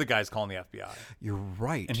 the other guy's calling the FBI. You're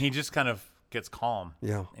right. And he just kind of gets calm.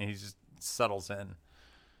 Yeah. And he just settles in.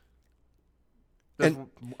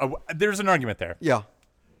 There's an argument there. Yeah.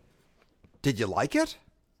 Did you like it?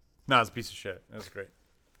 No, it's a piece of shit. It was great.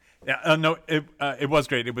 Yeah, no, it was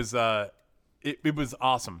great. It was it was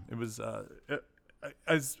awesome. It was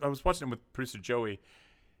as I was watching it with producer Joey,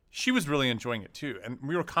 she was really enjoying it too, and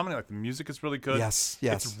we were commenting like the music is really good. Yes.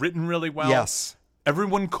 It's written really well. Yes.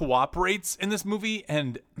 Everyone cooperates in this movie,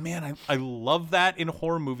 and man, I love that in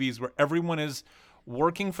horror movies where everyone is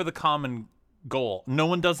working for the common goal. No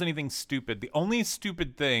one does anything stupid. The only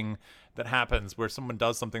stupid thing that happens where someone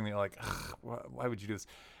does something that you're like, why would you do this?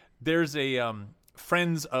 There's a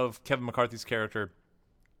friends of Kevin McCarthy's character.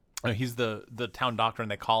 He's the town doctor,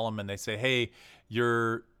 and they call him and they say, hey,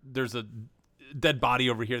 there's a dead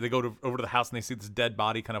body over here. They go over to the house and they see this dead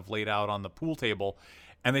body kind of laid out on the pool table,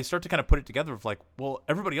 and they start to kind of put it together of like, well,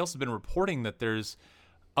 everybody else has been reporting that there's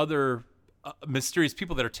other mysterious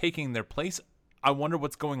people that are taking their place. I wonder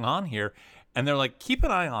what's going on here. And they're like, keep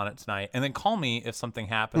an eye on it tonight, and then call me if something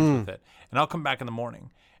happens with it, and I'll come back in the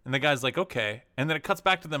morning. And the guy's like, okay. And then it cuts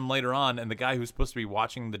back to them later on, and the guy who's supposed to be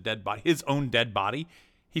watching the dead body, his own dead body,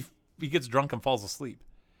 he gets drunk and falls asleep.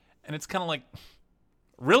 And it's kind of like,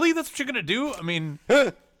 really? That's what you're gonna do? I mean,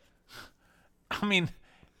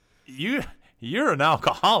 you're an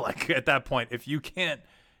alcoholic at that point if you can't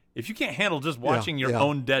handle just watching your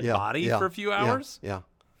own dead body for a few hours. Yeah.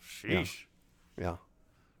 Sheesh. Yeah.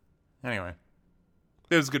 Anyway,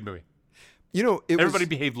 it was a good movie. You know, everybody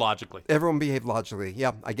behaved logically. Everyone behaved logically.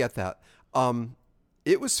 Yeah, I get that.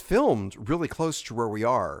 It was filmed really close to where we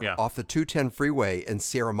are, Yeah. off the 210 freeway in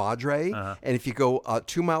Sierra Madre. And if you go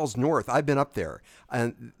 2 miles north, I've been up there,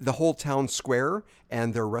 and the whole town square,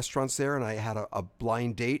 and there are restaurants there. And I had a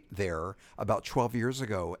blind date there about 12 years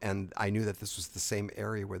ago, and I knew that this was the same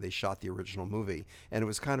area where they shot the original movie. And it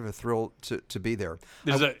was kind of a thrill to be there.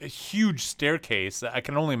 There's a huge staircase that I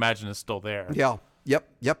can only imagine is still there. Yeah. Yep.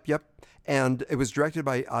 And it was directed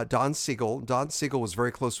by Don Siegel. Don Siegel was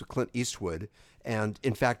very close with Clint Eastwood. And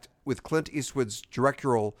in fact, with Clint Eastwood's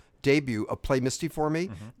directorial debut of Play Misty for Me,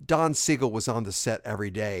 Don Siegel was on the set every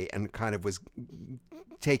day and kind of was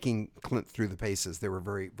taking Clint through the paces. They were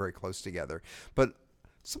very, very close together. But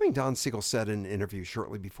something Don Siegel said in an interview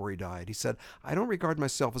shortly before he died, he said, "I don't regard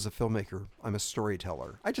myself as a filmmaker. I'm a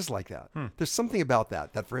storyteller." I just like that. There's something about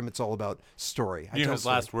that for him it's all about story. His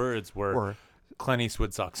last words were Clint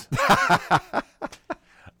Eastwood sucks.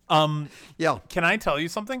 Yeah. Can I tell you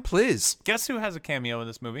something? Please. Guess who has a cameo in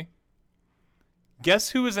this movie? Guess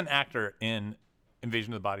who is an actor in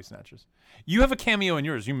Invasion of the Body Snatchers? You have a cameo in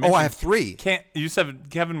yours. You mentioned, I have 3. You said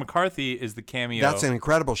Kevin McCarthy is the cameo. That's an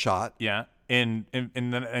incredible shot. Yeah, in the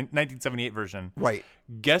 1978 version. Right.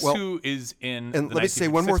 Guess who is in And the let me say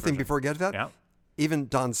one more thing version? before I get to that. Yeah. Even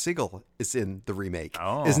Don Siegel is in the remake.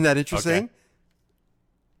 Oh, Isn't that interesting? okay.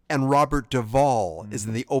 And Robert Duvall is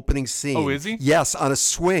in the opening scene. Oh, is he? Yes, on a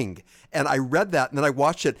swing. And I read that, and then I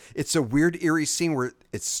watched it. It's a weird, eerie scene where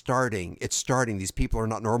it's starting. These people are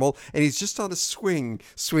not normal. And he's just on a swing,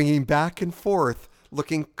 swinging back and forth,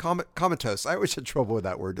 looking comatose. I always had trouble with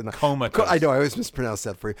that word. Didn't I? Comatose. I know, I always mispronounce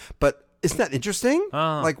that for you. But isn't that interesting?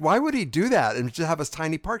 Like, why would he do that and just have a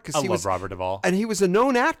tiny part? Because I love Robert Duvall. And he was a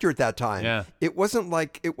known actor at that time. Yeah. It wasn't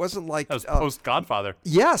like That was post Godfather.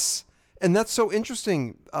 Yes. And that's so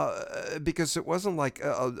interesting because it wasn't like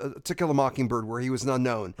To Kill a Mockingbird where he was an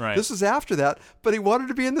unknown. Right. This was after that, but he wanted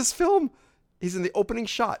to be in this film. He's in the opening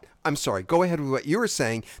shot. I'm sorry. Go ahead with what you were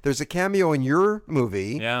saying. There's a cameo in your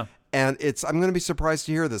movie. Yeah. And I'm going to be surprised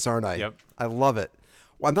to hear this, aren't I? Yep. I love it.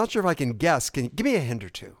 Well, I'm not sure if I can guess. Can you give me a hint or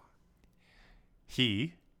two?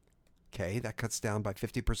 He Okay, that cuts down by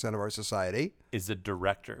 50% of our society. is a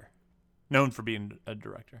director, known for being a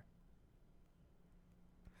director.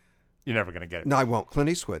 You're never going to get it. No, I won't. Clint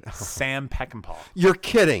Eastwood. Sam Peckinpah. You're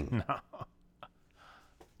kidding. No.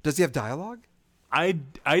 Does he have dialogue? I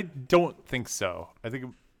don't think so. I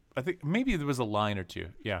think maybe there was a line or two.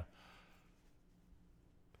 Yeah.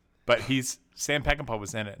 But Sam Peckinpah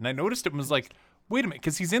was in it, and I noticed it and was like, wait a minute,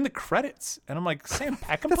 because he's in the credits, and I'm like, Sam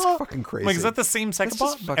Peckinpah? That's fucking crazy. I'm like, is that the same That's Peckinpah?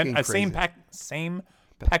 just fucking crazy. Same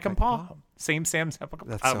Peckinpah? Same Sam Peckinpah?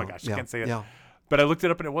 That's Oh so- my gosh, yeah, I can't say it. yeah. But I looked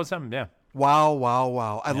it up and it was him. Yeah.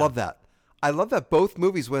 Wow. I love that. I love that both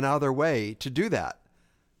movies went out of their way to do that.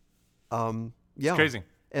 Yeah. It's crazy.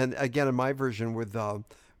 And again, in my version with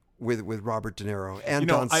Robert De Niro and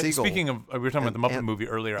Don Siegel. Speaking of, we were talking about the Muppet movie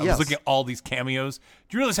earlier. I Yes. was looking at all these cameos.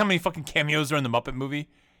 Do you realize how many fucking cameos are in the Muppet movie?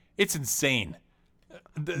 It's insane.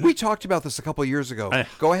 We talked about this a couple of years ago.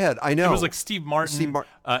 Go ahead. I know. It was like Steve Martin,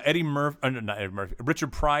 Eddie Murphy, not Eddie Murphy,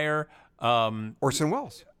 Richard Pryor, Orson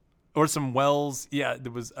Welles. Orson Welles. Yeah,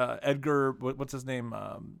 there was Edgar. What's his name?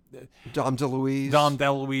 Dom DeLuise. Dom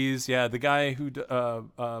DeLuise. Yeah, the guy who.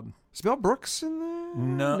 Is Mel Brooks in there?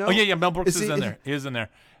 No. Oh yeah. Mel Brooks is in there. He is in there.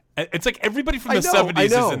 It's like everybody from the 70s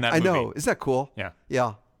is in that movie. I know. Isn't that cool? Yeah.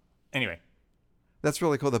 Yeah. Anyway, that's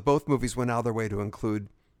really cool that both movies went out of their way to include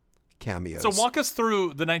cameos. so walk us through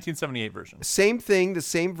the 1978 version. Same thing, the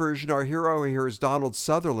same version. Our hero here is Donald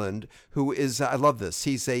Sutherland, who is, I love this,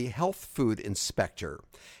 he's a health food inspector.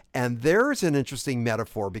 And there's an interesting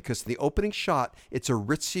metaphor because in the opening shot, it's a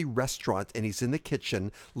ritzy restaurant and he's in the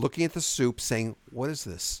kitchen looking at the soup saying, what is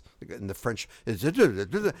this? In the French, and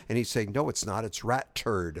he's saying, no, it's not, it's rat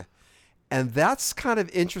turd. And that's kind of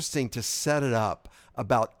interesting to set it up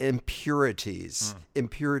about impurities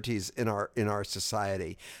in our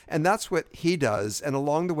society. And that's what he does. And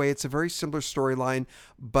along the way, it's a very similar storyline,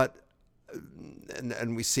 but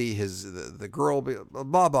and we see the girl, blah,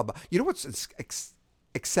 blah, blah. You know what's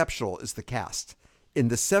exceptional is the cast. In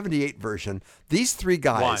the 78 version, these three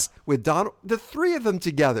guys with the three of them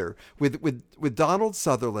together with Donald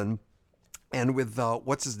Sutherland and with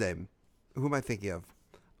what's his name? Who am I thinking of?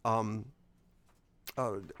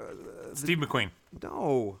 Steve McQueen.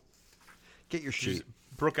 No. Get your sheet.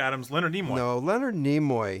 Brooke Adams, Leonard Nimoy. No, Leonard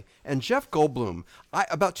Nimoy and Jeff Goldblum.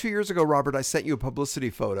 About 2 years ago, Robert, I sent you a publicity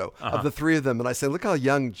photo of the three of them, and I said, look how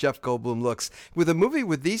young Jeff Goldblum looks. With a movie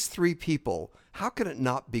with these three people, how can it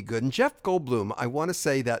not be good? And Jeff Goldblum, I want to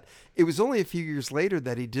say that it was only a few years later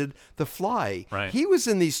that he did The Fly. Right. He was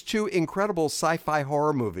in these two incredible sci-fi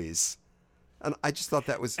horror movies. And I just thought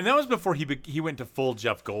that was... And that was before he went to full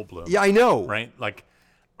Jeff Goldblum. Yeah, I know. Right? Like,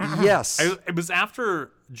 yes. It was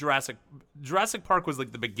after Jurassic Park was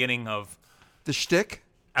like the beginning of... The shtick?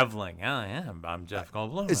 Evelyn, yeah, I'm Jeff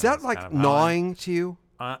Goldblum. Is that like kind of gnawing to you?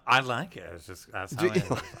 I like it. It's just that's how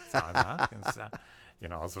I like.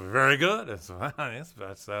 It's very good. It's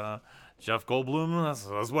Jeff Goldblum.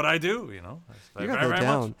 That's what I do. You got no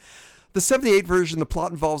down. Much. The 78 version, the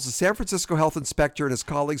plot involves a San Francisco health inspector and his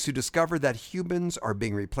colleagues who discover that humans are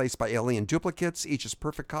being replaced by alien duplicates. Each is a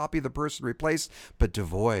perfect copy of the person replaced, but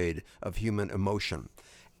devoid of human emotion.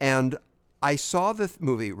 And I saw the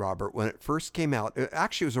movie, Robert, when it first came out.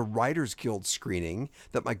 Actually, it was a Writers Guild screening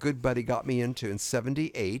that my good buddy got me into in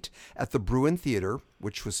 78 at the Bruin Theater,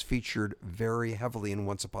 which was featured very heavily in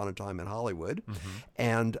Once Upon a Time in Hollywood. Mm-hmm.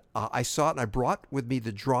 And I saw it, and I brought with me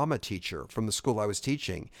the drama teacher from the school I was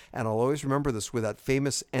teaching. And I'll always remember this with that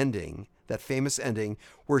famous ending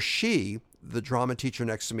where she, the drama teacher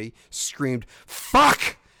next to me, screamed,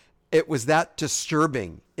 "Fuck!" It was that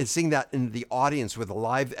disturbing. And seeing that in the audience with a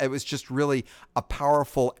live, it was just really a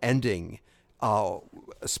powerful ending.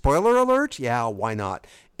 Spoiler alert? Yeah, why not?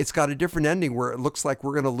 It's got a different ending where it looks like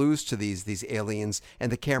we're going to lose to these aliens,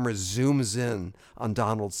 and the camera zooms in on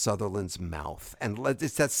Donald Sutherland's mouth. And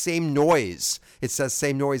it's that same noise. It's that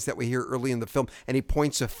same noise that we hear early in the film. And he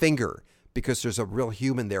points a finger because there's a real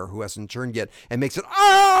human there who hasn't turned yet and makes it, and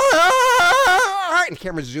the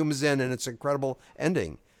camera zooms in, and it's an incredible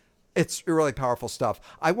ending. It's really powerful stuff.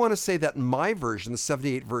 I want to say that in my version, the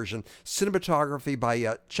 78 version, cinematography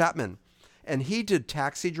by Chapman, and he did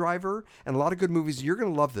Taxi Driver and a lot of good movies. You're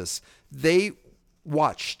going to love this. The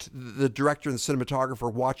director and the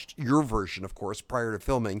cinematographer watched your version, of course, prior to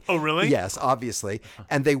filming. Oh, really? Yes, obviously.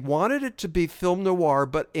 And they wanted it to be film noir,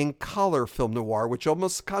 but in color film noir, which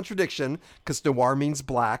almost a contradiction because noir means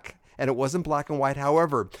black. And it wasn't black and white.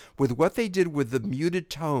 However, with what they did with the muted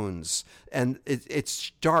tones, and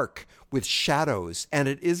it's dark with shadows, and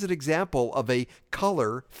it is an example of a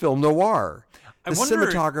color film noir. The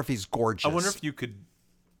cinematography is gorgeous. I wonder if you could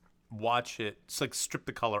watch it, like strip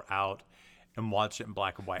the color out and watch it in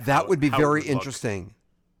black and white. That would be very interesting.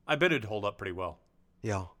 I bet it'd hold up pretty well.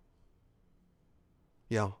 Yeah.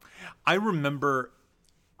 I remember...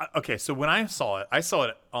 Okay, so when I saw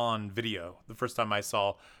it on video the first time I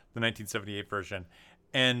saw the 1978 version,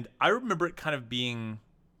 and I remember it kind of being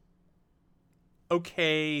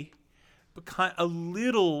okay, but kind of a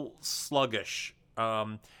little sluggish,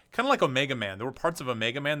 kind of like Omega Man. There were parts of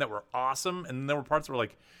Omega Man that were awesome, and there were parts that were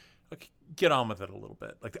like get on with it a little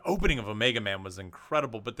bit. Like the opening of Omega Man was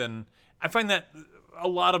incredible, but then I find that a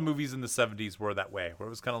lot of movies in the 70s were that way, where it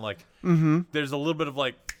was kind of like there's a little bit of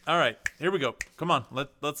like, all right, here we go, come on,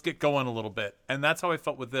 let's get going a little bit, and that's how I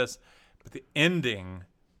felt with this. But the ending,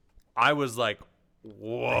 I was like,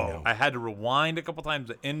 whoa! I had to rewind a couple times.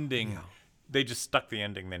 The ending, they just stuck the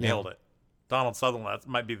ending. They nailed it. Donald Sutherland, that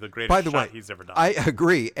might be the greatest shot he's ever done. I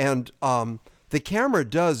agree, and the camera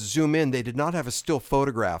does zoom in. They did not have a still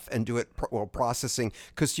photograph and do it while processing,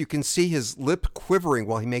 because you can see his lip quivering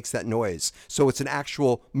while he makes that noise. So it's an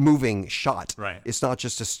actual moving shot. Right. It's not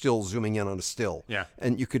just a still zooming in on a still. Yeah.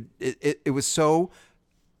 And you could. It was so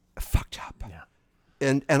fucked up. Yeah.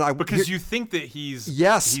 And because you think that he's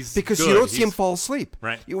because good. You don't see him fall asleep.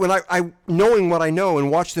 Right. When I knowing what I know and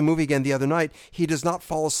watched the movie again the other night, he does not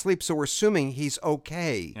fall asleep, so we're assuming he's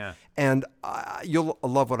okay. Yeah. And you'll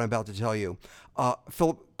love what I'm about to tell you.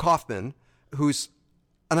 Philip Kaufman, who's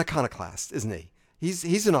an iconoclast, isn't he?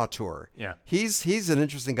 He's an auteur. Yeah. He's an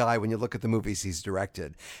interesting guy when you look at the movies he's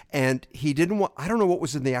directed. And he didn't want, I don't know what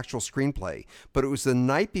was in the actual screenplay, but it was the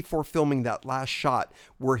night before filming that last shot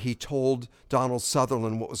where he told Donald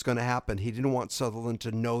Sutherland what was going to happen. He didn't want Sutherland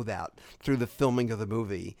to know that through the filming of the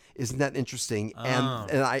movie. Isn't that interesting? Oh.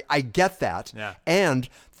 And I get that. Yeah. And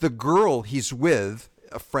the girl he's with,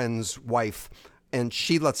 a friend's wife, and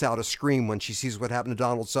she lets out a scream when she sees what happened to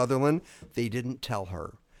Donald Sutherland. They didn't tell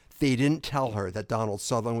her. They didn't tell her that Donald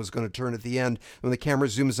Sutherland was going to turn at the end. When the camera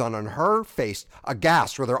zooms on her face,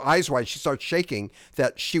 aghast, with her eyes wide, she starts shaking,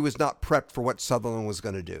 that she was not prepped for what Sutherland was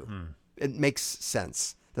going to do. It makes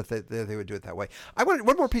sense that they would do it that way. I wanted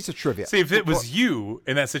one more piece of trivia. See, if it was you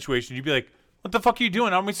in that situation, you'd be like, what the fuck are you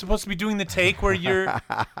doing? Aren't we supposed to be doing the take where you're...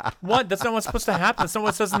 What? That's not what's supposed to happen. That's not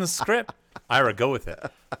what it says in the script. Ira, go with it.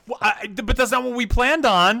 Well, but that's not what we planned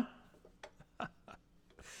on.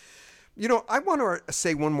 You know, I want to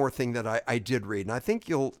say one more thing that I did read, and I think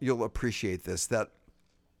you'll appreciate this, that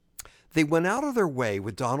They went out of their way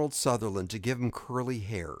with Donald Sutherland to give him curly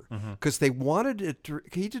hair because they wanted it to,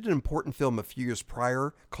 he did an important film a few years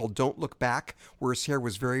prior called Don't Look Back, where his hair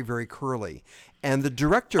was very, very curly. And the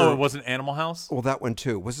director... Oh, it wasn't Animal House? Well, that one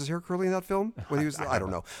too. Was his hair curly in that film? When he was, I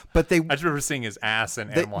don't know. But they... I just remember seeing his ass in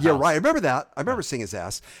Animal House. Yeah, right. I remember that. I remember seeing his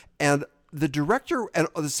ass. And the director, and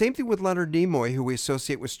the same thing with Leonard Nimoy, who we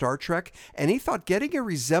associate with Star Trek, and he thought getting a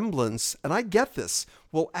resemblance, and I get this,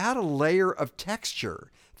 will add a layer of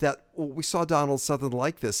texture that we saw Donald Sutherland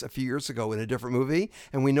like this a few years ago in a different movie,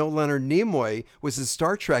 and we know Leonard Nimoy was in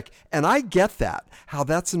Star Trek, and I get that, how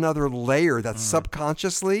that's another layer that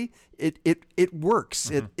subconsciously, it works.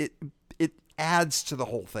 It adds to the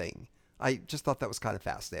whole thing. I just thought that was kind of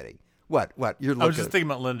fascinating. What? You're looking I was just thinking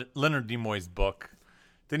about Leonard Nimoy's book.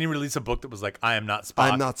 Didn't he release a book that was like, I am not Spock?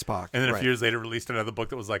 I'm not Spock. And then a right. few years later released another book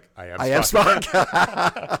that was like, I am Spock.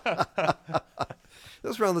 Spock. That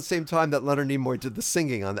was around the same time that Leonard Nimoy did the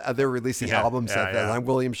singing on they were releasing albums at that time.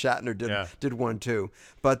 William Shatner did one too.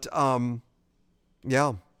 But I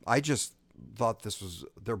just thought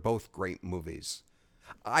they're both great movies.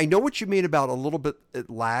 I know what you mean about a little bit, it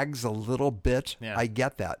lags a little bit. Yeah. I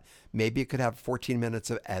get that. Maybe it could have 14 minutes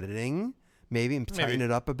of editing, maybe, and tighten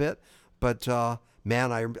it up a bit. But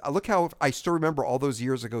man, I look how I still remember all those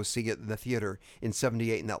years ago seeing it in the theater in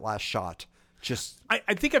 '78 in that last shot. Just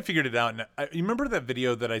I think I figured it out. You remember that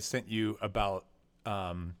video that I sent you about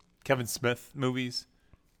Kevin Smith movies?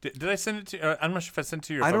 Did I send it to you? I'm not sure if I sent it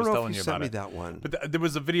to you or if I was telling you about it. I don't know if you sent me that one. But there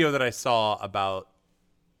was a video that I saw about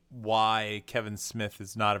why Kevin Smith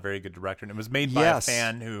is not a very good director. And it was made by a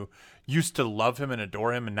fan who used to love him and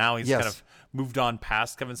adore him, and now he's kind of moved on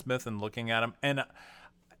past Kevin Smith and looking at him. And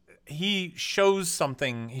he shows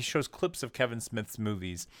clips of Kevin Smith's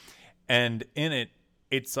movies, and in it,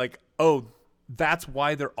 it's like, oh, that's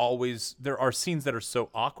why there are scenes that are so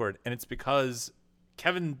awkward, and it's because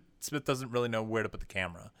Kevin Smith doesn't really know where to put the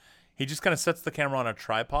camera. He just kind of sets the camera on a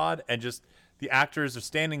tripod, and just the actors are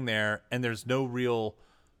standing there, and there's no real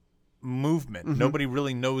movement. Nobody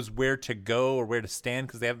really knows where to go or where to stand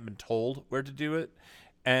because they haven't been told where to do it.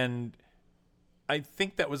 And I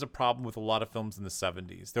think that was a problem with a lot of films in the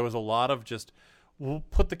 70s. There was a lot of just, we'll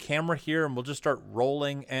put the camera here and we'll just start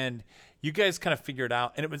rolling, and you guys kind of figure it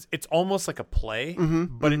out. And it's almost like a play,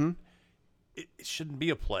 but it shouldn't be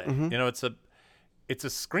a play. You know, it's a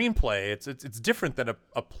screenplay. It's different than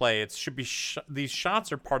a play. It should be these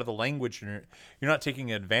shots are part of the language, and you're not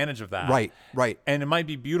taking advantage of that. Right. And it might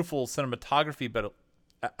be beautiful cinematography, but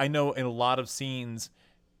I know in a lot of scenes,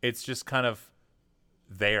 it's just kind of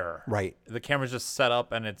there. Right. The camera's just set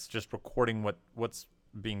up, and it's just recording what's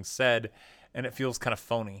being said, and it feels kind of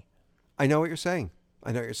phony. I know what you're saying.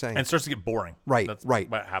 And it starts to get boring. Right. That's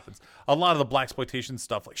what happens. A lot of the blaxploitation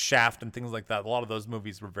stuff, like Shaft and things like that, a lot of those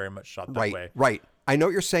movies were very much shot that way. Right. I know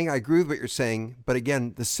what you're saying. I agree with what you're saying. But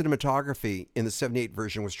again, the cinematography in the '78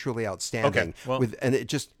 version was truly outstanding. Okay. Well, and it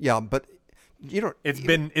just, but you know, it's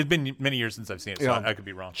been many years since I've seen it, so I could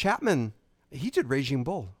be wrong. Chapman, he did Raging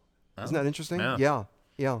Bull. Isn't that interesting? Yeah.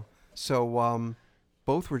 So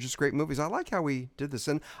both were just great movies. I like how we did this.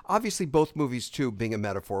 And obviously both movies, too, being a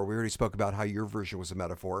metaphor. We already spoke about how your version was a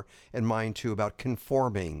metaphor, and mine, too, about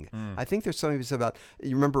conforming. I think there's something about,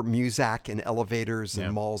 you remember Muzak and elevators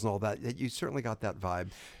and malls and all that. You certainly got that vibe.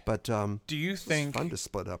 But do you think it's fun to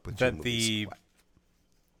split up with that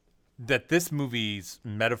that this movie's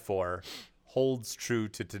metaphor holds true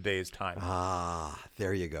to today's time? Ah,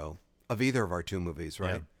 there you go. Of either of our two movies,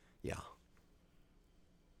 right? Yeah.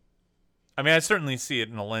 I mean, I certainly see it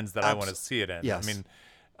in a lens that I want to see it in. Yes. I mean,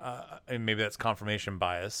 and maybe that's confirmation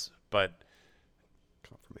bias, but...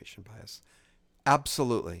 Confirmation bias.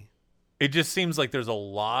 Absolutely. It just seems like there's a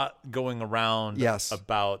lot going around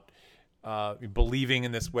about believing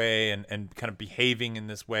in this way and kind of behaving in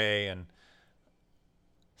this way, and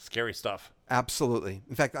scary stuff. Absolutely.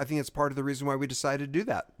 In fact, I think it's part of the reason why we decided to do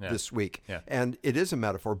that this week. Yeah. And it is a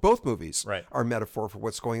metaphor. Both movies are a metaphor for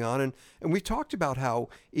what's going on. And we talked about how,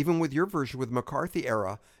 even with your version with McCarthy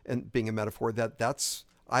era and being a metaphor,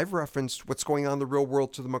 I've referenced what's going on in the real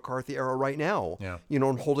world to the McCarthy era right now. Yeah. You know,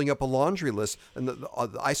 and holding up a laundry list. And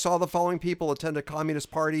I saw the following people attend a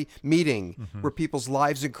Communist Party meeting where people's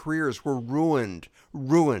lives and careers were ruined.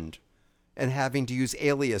 And having to use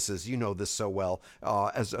aliases, you know this so well,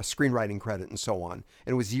 as a screenwriting credit and so on.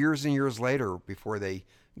 And it was years and years later before they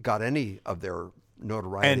got any of their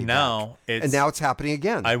notoriety and now back. And now it's happening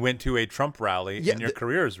again. I went to a Trump rally and your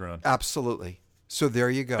career is ruined. Absolutely. So there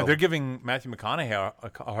you go. And they're giving Matthew McConaughey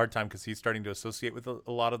a hard time because he's starting to associate with a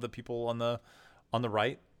lot of the people on the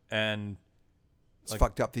right. And it's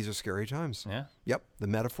fucked up. These are scary times. Yeah. Yep. The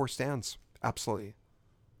metaphor stands. Absolutely.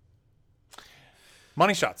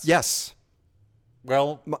 Money shots. Yes.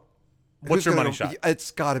 Well, what's your money shot?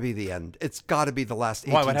 It's got to be the end. It's got to be the last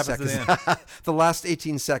 18 Why? What happens seconds. at the end? The last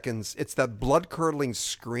 18 seconds. It's that blood-curdling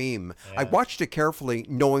scream. I watched it carefully,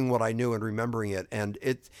 knowing what I knew and remembering it, and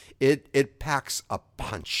it packs a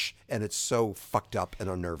punch, and it's so fucked up and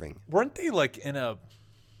unnerving. Weren't they like in a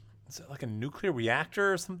nuclear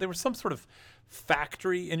reactor or something? There was some sort of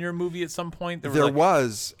factory in your movie at some point. There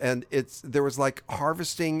was like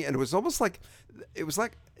harvesting, and it was almost like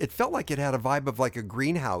it felt like it had a vibe of like a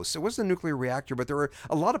greenhouse. It wasn't a nuclear reactor, but there were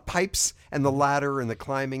a lot of pipes and the ladder and the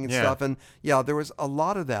climbing and stuff. And there was a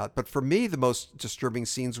lot of that. But for me, the most disturbing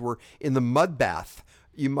scenes were in the mud bath.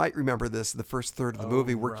 You might remember this, the first third of the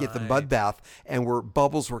movie, working at the mud bath, and where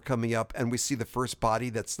bubbles were coming up, and we see the first body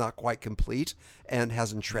that's not quite complete and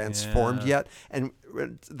hasn't transformed yet, and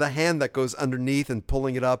the hand that goes underneath and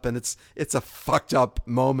pulling it up, and it's a fucked up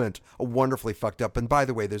moment, a wonderfully fucked up. And by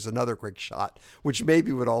the way, there's another quick shot, which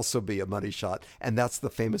maybe would also be a money shot, and that's the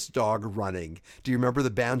famous dog running. Do you remember the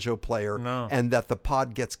banjo player? No. And that the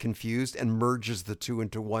pod gets confused and merges the two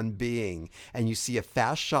into one being, and you see a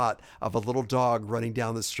fast shot of a little dog running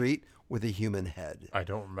down the street with a human head. I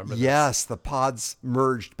don't remember that. Yes, the pods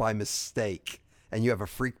merged by mistake, and you have a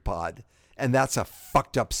freak pod, and that's a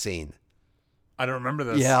fucked up scene. I don't remember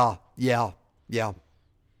this. Yeah. Wow.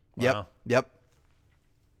 Yep.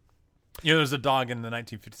 There's a dog in the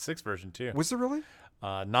 1956 version too. Was there really?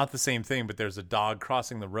 Not the same thing, but there's a dog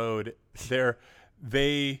crossing the road. So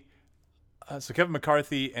Kevin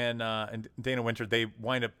McCarthy and Dana Winter, they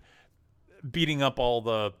wind up beating up all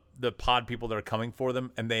the pod people that are coming for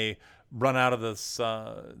them, and they run out of this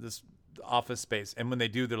office space. And when they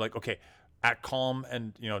do, they're like, okay, act calm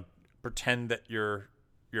and pretend that you're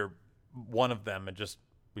one of them and just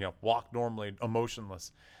walk normally,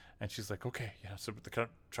 emotionless. And she's like, okay, so they're kind of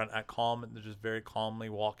trying to act calm, and they're just very calmly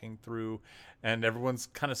walking through, and everyone's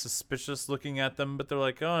kind of suspicious looking at them, but they're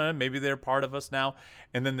like, oh, maybe they're part of us now.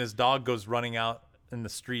 And then this dog goes running out in the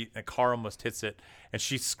street, and a car almost hits it, and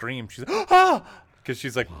she screams. She's like, ah! Because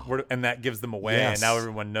she's like, and that gives them away, and now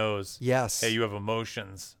everyone knows, hey, you have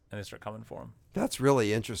emotions, and they start coming for them. That's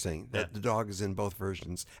really interesting that the dog is in both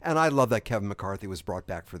versions. And I love that Kevin McCarthy was brought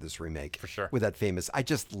back for this remake. For sure. With that famous, I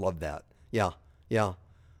just love that. Yeah.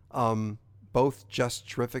 Both just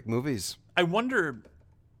terrific movies. I wonder,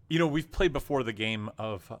 we've played before the game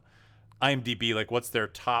of IMDb, like what's their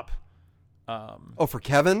top... for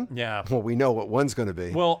Kevin? Yeah. Well, we know what one's going to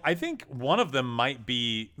be. Well, I think one of them might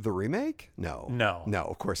be... The remake? No,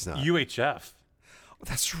 of course not. UHF.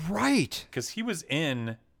 That's right. Because he was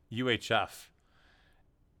in UHF.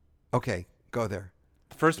 Okay, go there.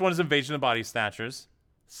 The first one is Invasion of the Body Snatchers.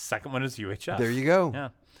 Second one is UHF. There you go. Yeah.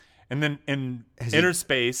 And then in Inner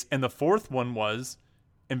Space, and the fourth one was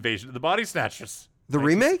Invasion of the Body Snatchers. The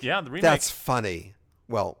remake? Yeah, the remake. That's funny.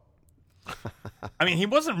 Well... I mean, he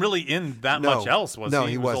wasn't really in that much else, was he? No,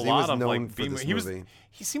 he was. A lot he was known for this he movie.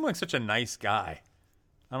 He seemed like such a nice guy.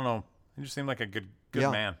 I don't know. He just seemed like a good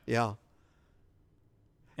man. Yeah.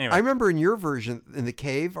 Anyway. I remember in your version, in the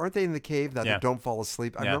cave, aren't they in the cave that they don't fall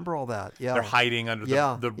asleep? I remember all that. Yeah. They're hiding under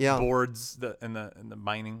the boards in the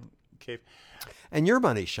mining cave. And your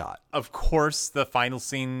money shot. Of course, the final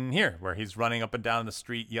scene here, where he's running up and down the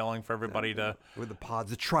street yelling for everybody to... With the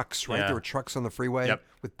pods, the trucks, right? There were trucks on the freeway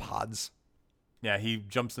with pods. Yeah, he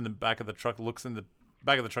jumps in the back of the truck, looks in the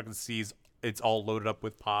back of the truck and sees it's all loaded up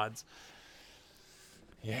with pods.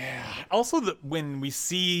 Yeah. Also, when we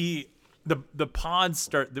see the pods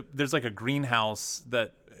start... there's like a greenhouse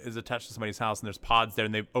that is attached to somebody's house, and there's pods there,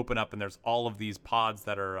 and they open up, and there's all of these pods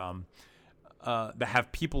that are... that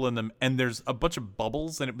have people in them, and there's a bunch of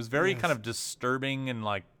bubbles, and it was very kind of disturbing and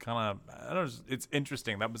like kind of, I don't know, it's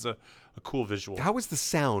interesting. That was a cool visual. How was the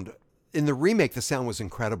sound? In the remake, the sound was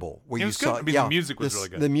incredible. Where it was good. I mean, the music was really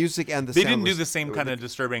good. The music and the sound. They didn't do the same kind of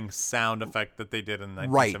disturbing sound effect that they did in the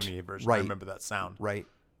 1978 version. Right. I remember that sound. Right.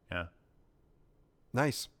 Yeah.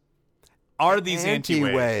 Nice. Are these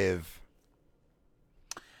anti-wave?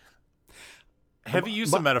 Heavy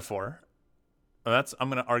use of metaphor. I'm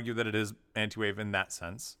going to argue that it is anti-wave in that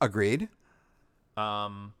sense. Agreed.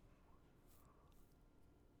 Well,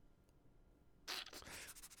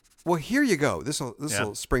 here you go. This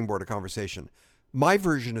will springboard a conversation. My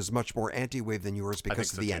version is much more anti-wave than yours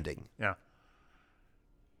because of the ending. Yeah.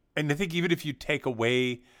 And I think even if you take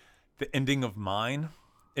away the ending of mine,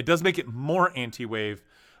 it does make it more anti-wave,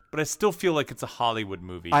 but I still feel like it's a Hollywood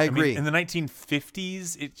movie. I agree. Mean, in the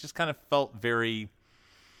 1950s, it just kind of felt very...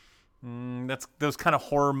 that's those kind of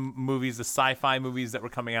horror movies, the sci-fi movies that were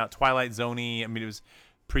coming out, Twilight Zone-y. I mean, it was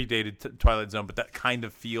predated Twilight Zone, but that kind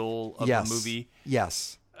of feel of the movie.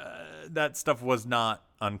 Yes. that stuff was not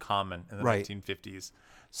uncommon in the Right. 1950s.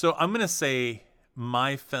 So I'm going to say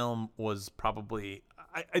my film was probably,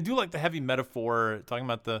 I do like the heavy metaphor, talking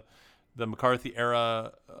about the McCarthy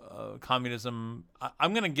era communism.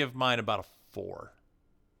 I'm going to give mine about a 4.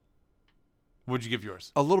 What'd you give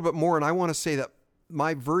yours? A little bit more, and I want to say that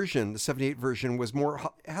my version, the 78 version, was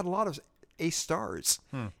had a lot of A stars.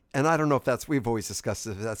 And I don't know if we've always discussed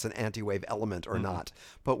if that's an anti-wave element or not,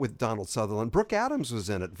 but with Donald Sutherland. Brooke Adams was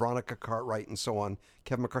in it, Veronica Cartwright and so on,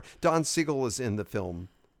 Kevin McCarthy. Don Siegel is in the film,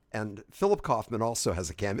 and Philip Kaufman also has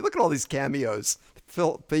a cameo. Look at all these cameos.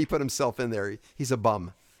 He put himself in there. He's a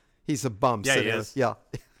bum. He's a bum. Yeah, he is. Yeah.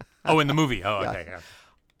 Oh, in the movie. Oh, okay. Yeah.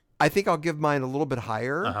 I think I'll give mine a little bit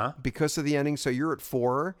higher because of the ending. So you're at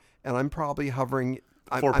 4, and I'm probably hovering.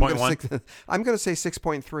 4.1? I'm going to say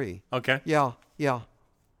 6.3. Okay. Yeah.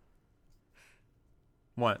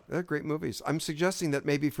 What? They're great movies. I'm suggesting that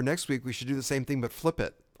maybe for next week we should do the same thing but flip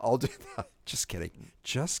it. I'll do that. Just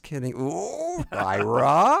kidding. Ooh,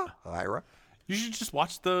 Ira. You should just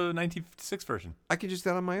watch the 1956 version. I can just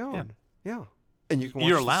do that on my own. Yeah. And you can watch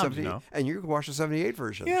You're the allowed 78, to, know. And you can watch the 78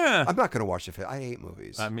 version. Yeah. I'm not going to watch the. I hate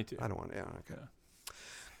movies. Me too. I don't want to. Yeah, okay. Yeah.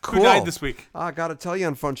 Cool. Who died this week? I got to tell you,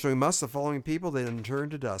 unfortunately, we must. The following people, they didn't turn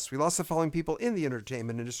to dust. We lost the following people in the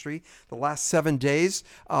entertainment industry the last 7 days.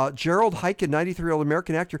 Gerald Heiken, 93-year-old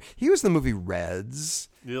American actor. He was in the movie Reds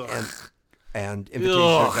and Invitation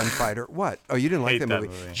to a Gunfighter. What? Oh, you didn't like that movie.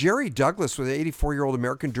 Jerry Douglas was an 84-year-old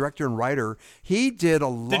American director and writer. He did a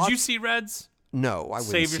lot. Did you see Reds? No, I wouldn't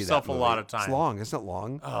Save see yourself that a movie. lot of time. It's long. Isn't it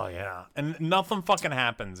long? Oh, yeah. And nothing fucking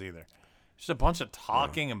happens either. Just a bunch of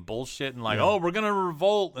talking and bullshit and oh, we're going to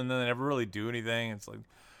revolt. And then they never really do anything. It's like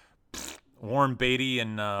Warren Beatty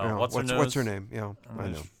and what's her name? Yeah, I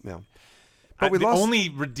know. Yeah. But the only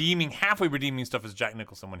halfway redeeming stuff is Jack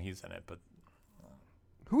Nicholson when he's in it. But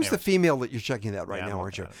who's the female that you're checking that right now,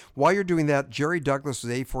 aren't you? While you're doing that, Jerry Douglas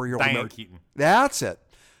was 84-year-old Diane Keaton. That's it.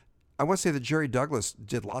 I want to say that Jerry Douglas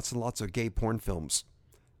did lots and lots of gay porn films.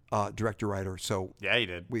 Director, writer. So yeah, he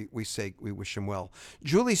did. We wish him well.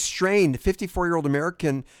 Julie Strain, 54-year-old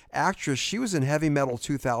American actress. She was in Heavy Metal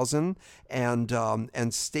 2000,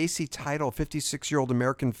 and Stacy Tidal, 56-year-old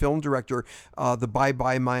American film director. The Bye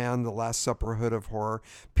Bye Man, The Last Supper, Hood of Horror.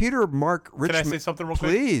 Peter Mark Richmond. Can I say something real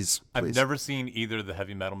quick? Please. I've never seen either of the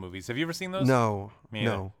Heavy Metal movies. Have you ever seen those? No. Me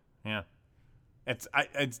no. Yeah. It's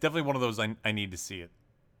definitely one of those I need to see it.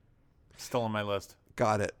 Still on my list.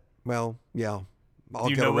 Got it. Well, yeah. I'll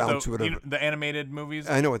get around to it. The animated movies?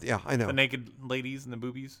 I know it. Yeah, I know. The naked ladies and the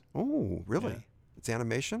boobies? Oh, really? Yeah. It's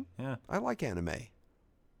animation? Yeah. I like anime.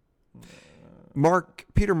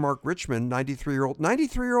 Peter Mark Richmond,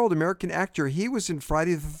 93-year-old American actor. He was in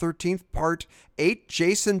Friday the 13th, Part 8,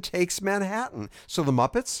 Jason Takes Manhattan. So the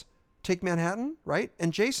Muppets take Manhattan, right?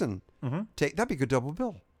 And Jason that'd be a good double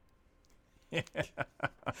bill.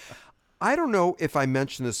 I don't know if I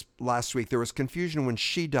mentioned this last week. There was confusion when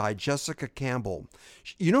she died, Jessica Campbell.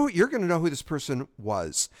 You're going to know who this person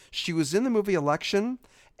was. She was in the movie Election,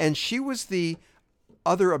 and she was the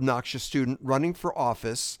other obnoxious student running for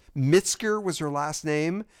office. Mitzker was her last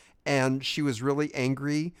name, and she was really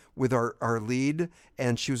angry with our lead,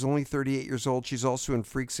 and she was only 38 years old. She's also in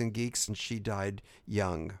Freaks and Geeks, and she died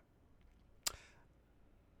young.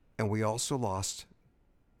 And we also lost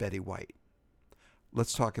Betty White.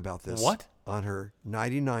 Let's talk about this. What? On her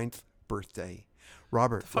 99th birthday.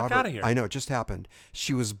 Robert. Out of here. I know, it just happened.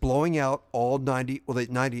 She was blowing out all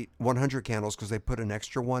 100 candles because they put an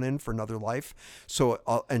extra one in for another life. So,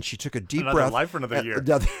 and she took a deep breath. Another life for another year. What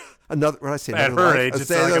did I say? At her age, it's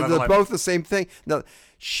like they're life. both the same thing. No,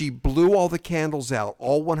 she blew all the candles out,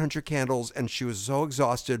 all 100 candles, and she was so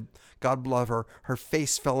exhausted. God love her. Her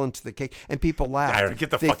face fell into the cake, and people laughed.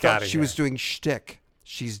 Get the fuck out of here. She was doing shtick.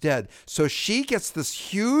 She's dead. So she gets this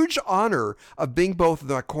huge honor of being both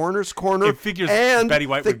the coroner's corner it figures and Betty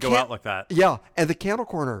White would go out like that. Yeah, and the candle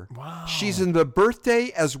corner. Wow. She's in the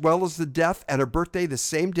birthday as well as the death, and her birthday the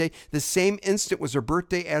same day. The same instant was her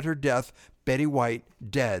birthday and her death. Betty White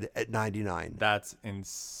dead at 99. That's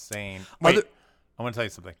insane. Wait, I want to tell you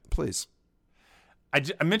something. Please.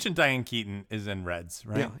 I mentioned Diane Keaton is in Reds,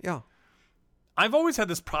 right? Yeah. I've always had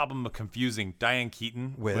this problem of confusing Diane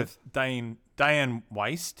Keaton with Diane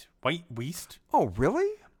Weist. Weist? Oh, really?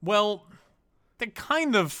 Well, they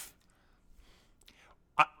kind of.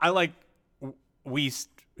 I like Weist.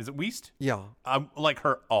 Is it Weist? Yeah. I like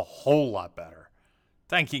her a whole lot better.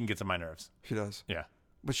 Diane Keaton gets on my nerves. She does. Yeah.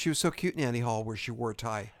 But she was so cute in Annie Hall where she wore a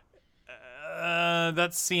tie.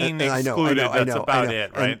 That scene and excluded. I know, That's about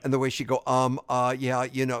it, right? And the way she go, yeah,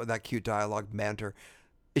 that cute dialogue banter.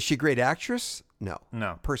 Is she a great actress? No.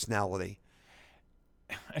 No. Personality.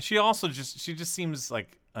 And she also just seems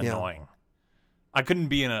like annoying. I couldn't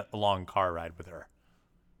be in a long car ride with her.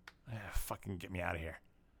 Fucking get me out of here.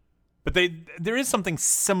 But there is something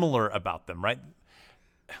similar about them, right?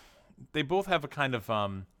 They both have a kind of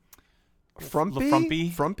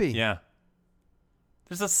frumpy. Yeah.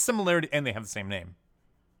 There's a similarity, and they have the same name.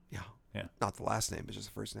 Yeah. Not the last name, but just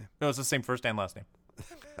the first name. No, it's the same first and last name.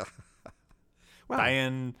 Wow.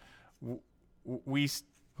 Diane Weist.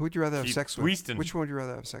 Who would you rather have sex with? Weiston. Which one would you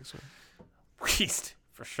rather have sex with? Weist,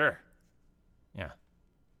 for sure. Yeah.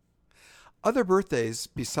 Other birthdays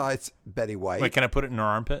besides Betty White. Wait, can I put it in her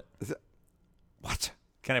armpit? What?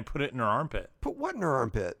 Can I put it in her armpit? Put what in her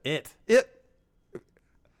armpit? It.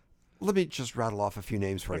 Let me just rattle off a few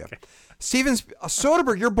names for you. Steven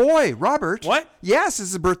Soderbergh, your boy, Robert. What? Yes, this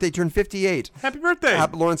is his birthday, turned 58. Happy birthday.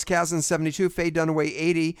 Lawrence Kasdan, 72. Faye Dunaway,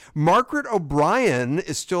 80. Margaret O'Brien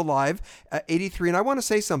is still alive, 83. And I want to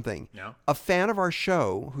say something. Yeah. A fan of our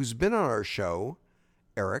show, who's been on our show,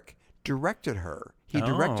 Eric, directed her. He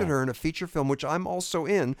directed her in a feature film, which I'm also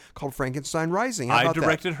in, called Frankenstein Rising. How about I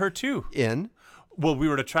directed her too. Well, we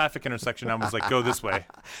were at a traffic intersection. I was like, go this way.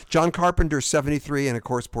 John Carpenter, 73. And, of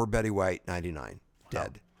course, poor Betty White, 99.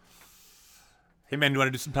 Dead. Hey, man, do you want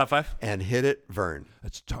to do some top 5? And hit it, Vern.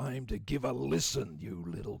 It's time to give a listen, you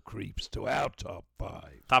little creeps, to our top 5.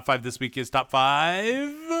 Top 5 this week is top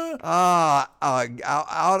 5. Out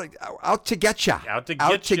to get ya. Out to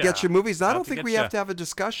get ya movies. Now, I Out don't to think get we ya. have to have a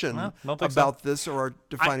discussion think about so. this or our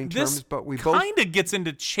defining This terms, but we both. kind of gets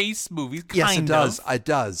into chase movies. Yes, it does. Of, It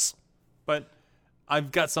does. but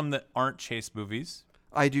I've got some that aren't chase movies.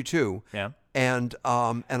 I do too. Yeah. And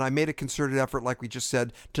I made a concerted effort, like we just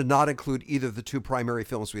said, to not include either of the two primary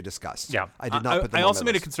films we discussed. Yeah. I did not put them I on also my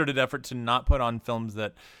made a list. concerted effort to not put on films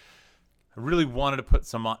that I really wanted to put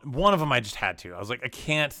some on. One of them I just had to. I was like, I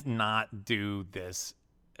can't not do this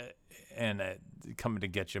and Coming to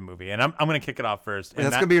Get You movie. And I'm going to kick it off first. And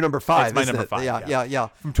that's going to be your number 5, That's my isn't number it? 5. Yeah.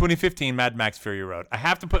 From 2015, Mad Max Fury Road. I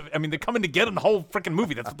have to put, I mean, they're coming to get him the whole freaking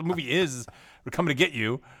movie. That's what the movie is. We're coming to get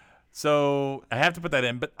you. So I have to put that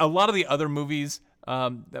in. But a lot of the other movies,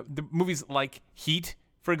 the movies like Heat,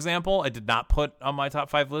 for example, I did not put on my top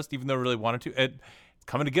 5 list, even though I really wanted to. It's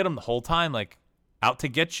coming to get them the whole time, like out to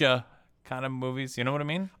get you kind of movies. You know what I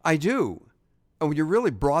mean? I do. And when you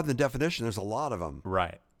really broaden the definition, there's a lot of them.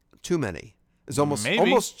 Right. Too many. There's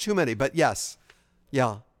almost too many, but yes.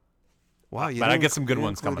 Yeah. Wow. But I get some good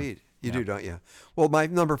ones coming. You do, don't you? Well, my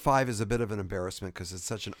number 5 is a bit of an embarrassment because it's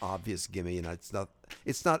such an obvious gimme, and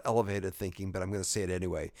it's not elevated thinking, but I'm going to say it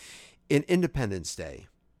anyway. In Independence Day.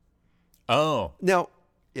 Oh. Now,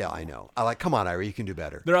 yeah, I know. Come on, Ira, you can do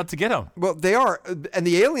better. They're out to get him. Well, they are, and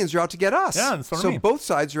the aliens are out to get us. Yeah, that's what I so mean. both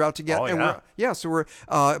sides are out to get. Oh, and yeah. So we're.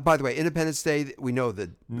 By the way, Independence Day. We know that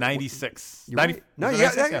 96. You're right. No, was it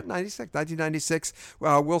yeah, 96? 96, 1996.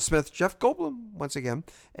 Will Smith, Jeff Goldblum once again,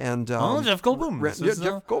 and Jeff Goldblum.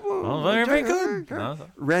 Jeff Goldblum. Oh, very good.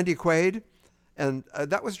 Randy Quaid. And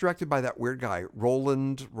that was directed by that weird guy,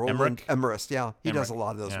 Roland Emmerich. Yeah, he does a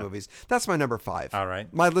lot of those movies. That's my number 5. All right.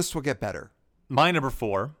 My list will get better. My number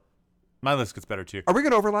 4. My list gets better too. Are we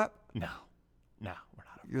going to overlap? No, we're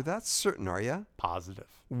not. You're that certain, are you? Positive.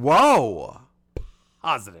 Whoa.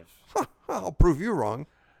 Positive. Huh, I'll prove you wrong.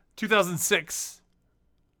 2006.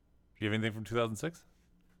 Do you have anything from 2006?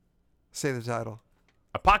 Say the title.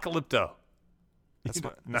 Apocalypto.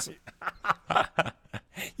 That's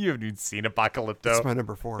You haven't even seen Apocalypto. That's my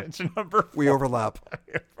number 4. It's your number 4. We overlap.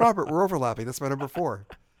 Robert, we're overlapping. That's my number 4.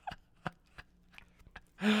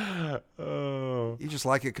 Oh. You just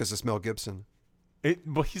like it because it's Mel Gibson.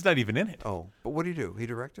 Well, he's not even in it. Oh, but what did he do? He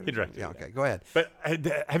directed it? He directed it. Yeah, okay, go ahead. But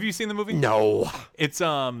have you seen the movie? No. It's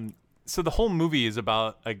so the whole movie is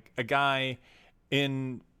about a guy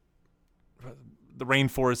in the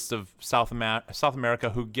rainforests of South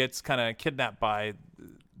America who gets kind of kidnapped by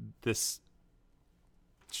this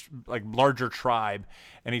like larger tribe,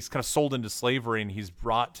 and he's kind of sold into slavery, and he's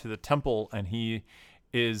brought to the temple, and he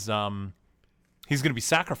is he's going to be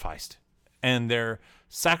sacrificed, and they're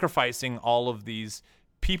sacrificing all of these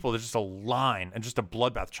people. There's just a line and just a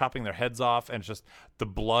bloodbath, chopping their heads off, and it's just the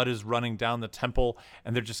blood is running down the temple,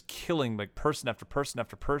 and they're just killing like person after person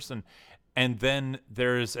after person. And then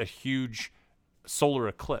there's a huge solar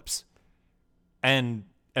eclipse, and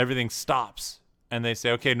everything stops, and they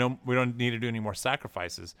say, okay, no, we don't need to do any more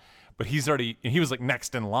sacrifices. But he was like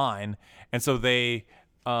next in line, and so they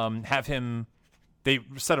they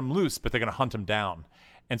set him loose, but they're going to hunt him down.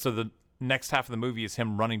 And so the next half of the movie is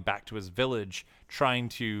him running back to his village, trying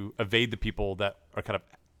to evade the people that are kind of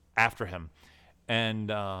after him. And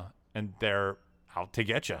they're out to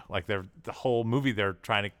get you. Like the whole movie, they're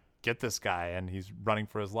trying to get this guy, and he's running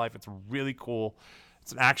for his life. It's really cool.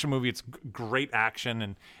 It's an action movie. It's great action,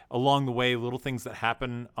 and along the way, little things that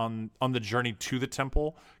happen on the journey to the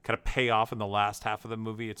temple kind of pay off in the last half of the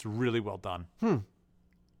movie. It's really well done.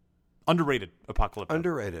 Underrated Apocalypto.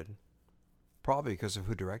 Underrated. Probably because of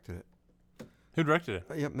who directed it. Who directed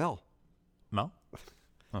it? Yeah, Mel. Mel?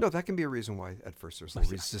 No, that can be a reason why at first there's a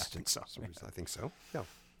little resistance. I think so. Yeah.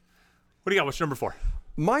 What do you got? What's your number 4?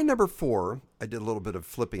 My number 4, I did a little bit of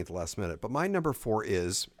flipping at the last minute, but my number 4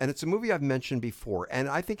 is, and it's a movie I've mentioned before, and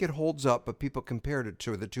I think it holds up, but people compared it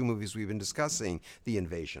to the 2 movies we've been discussing, The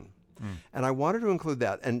Invasion. And I wanted to include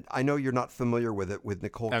that, and I know you're not familiar with it, with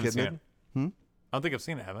Nicole Haven't seen Kidman. it. I don't think I've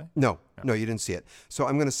seen it, have I? No, you didn't see it. So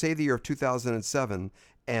I'm going to say the year of 2007,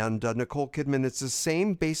 and Nicole Kidman. It's the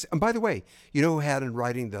same base. And by the way, you know who had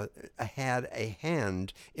a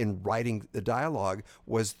hand in writing the dialogue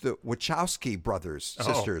was the Wachowski brothers,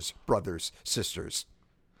 sisters.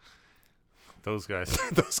 Those guys.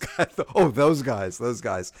 Those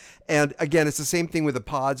guys. And again, it's the same thing with the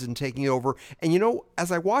pods and taking over. And you know,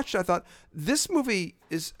 as I watched, I thought this movie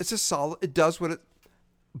it's a solid. It does what it,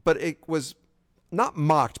 but it was not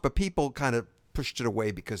mocked, but people kind of pushed it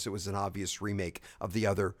away because it was an obvious remake of the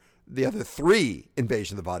other 3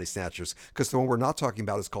 Invasion of the Body Snatchers, because the one we're not talking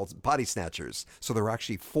about is called Body Snatchers. So there were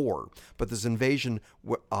actually 4, but this Invasion,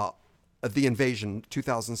 the Invasion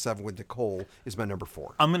 2007 with Nicole is my number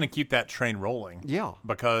 4. I'm going to keep that train rolling. Yeah.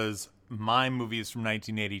 Because my movie is from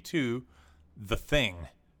 1982, The Thing,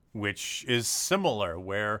 which is similar,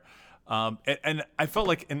 where and I felt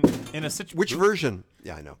like in a situation. Which version?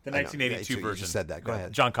 Yeah, I know. The 1982 version. You just said that. Go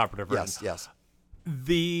ahead. John Carpenter version. Yes.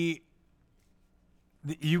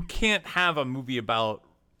 You can't have a movie about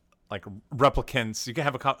like replicants. You can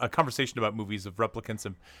have a conversation about movies of replicants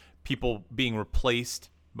and people being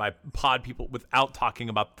replaced by pod people without talking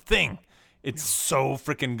about The Thing. It's so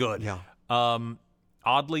freaking good. Yeah.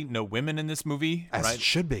 Oddly, no women in this movie. As right? it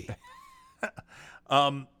should be.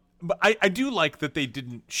 But I do like that they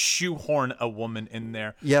didn't shoehorn a woman in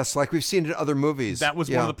there. Yes, like we've seen in other movies. That was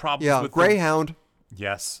one of the problems with Greyhound.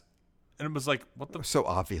 Yes. And it was like, what the? So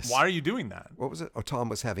obvious. Why are you doing that? What was it? Oh, Tom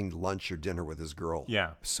was having lunch or dinner with his girl.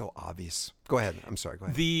 Yeah. So obvious. Go ahead. I'm sorry. Go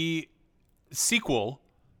ahead. The sequel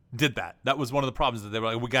did that. That was one of the problems, that they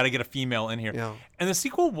were like, we got to get a female in here. Yeah. And the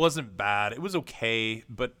sequel wasn't bad. It was okay,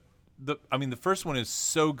 but the first one is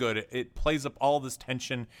so good. It plays up all this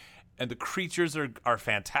tension, and the creatures are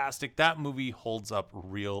fantastic. That movie holds up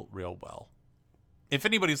real well. If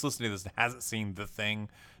anybody's listening to this and hasn't seen The Thing,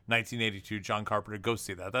 1982, John Carpenter, go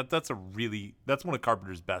see that. That's one of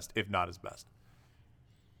Carpenter's best, if not his best.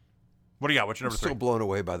 What do you got? What's your number 3? Still blown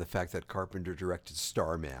away by the fact that Carpenter directed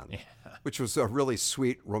Starman, which was a really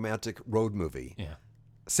sweet romantic road movie. Yeah.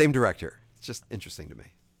 Same director. It's just interesting to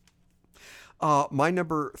me. My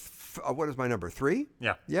number, what is my number 3?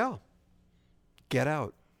 Yeah. Yeah. Get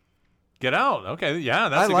Out. Get Out. Okay. Yeah.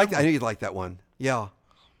 That's I knew you'd like that one. Yeah.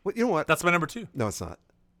 Well, you know what? That's my number 2. No, it's not.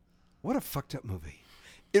 What a fucked up movie.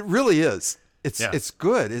 It really is. It's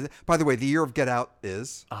good. By the way, the year of Get Out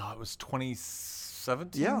is? It was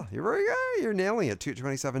 2017. Yeah, you're nailing it.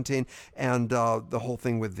 2017, and the whole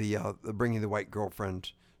thing with the bringing the white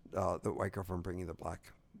girlfriend bringing the black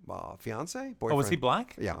fiance, boyfriend. Oh, was he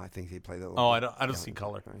black? Yeah, I think he played that. Oh, I don't see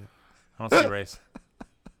color. I don't see race.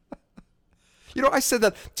 You know, I said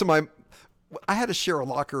that to I had to share a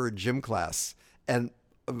locker in gym class, and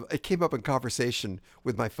it came up in conversation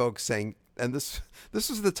with my folks saying, and this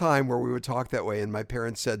was the time where we would talk that way, and my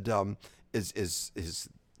parents said, is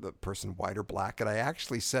the person white or black? And I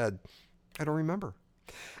actually said, I don't remember.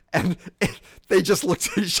 And they just looked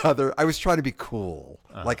at each other. I was trying to be cool,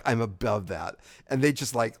 like I'm above that, and they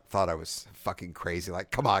just like thought I was fucking crazy. Like,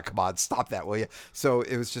 come on, stop that, will you? So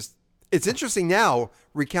it was just, it's interesting now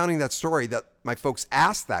recounting that story that my folks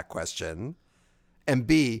asked that question, and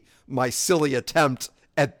B, my silly attempt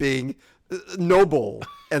at being noble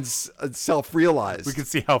and self-realized. We can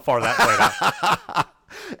see how far that played out.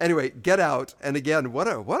 Anyway, Get Out, and again, what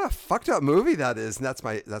a fucked up movie that is, and that's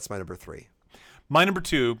my number 3. My number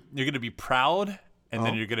 2, you're going to be proud, and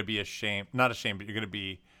then you're going to be ashamed. Not ashamed, but you're going to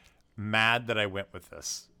be mad that I went with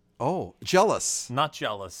this. Oh, jealous. Not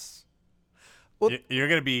jealous. Well, you're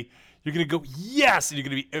going to go, yes, and you're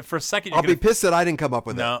going to be, for a second, I'll be pissed that I didn't come up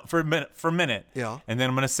with it. No, for a minute. Yeah. And then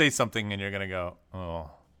I'm going to say something, and you're going to go,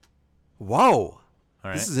 oh. Whoa. All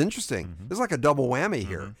right. This is interesting. Mm-hmm. There's like a double whammy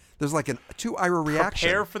here. There's like a 2 Ira reaction.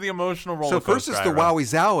 Prepare for the emotional roller coaster. So first it's the wowie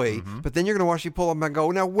zowie, but then you're going to watch me pull up and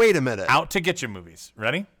go, now wait a minute. Out to get you movies.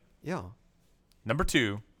 Ready? Yeah. Number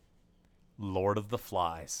 2, Lord of the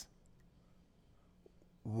Flies.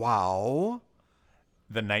 Wow.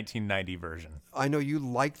 the 1990 version. I know you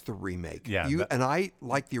liked the remake. Yeah, and I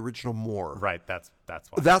like the original more. Right. That's why.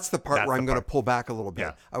 That's the part That's where the I'm going to part. pull back a little bit.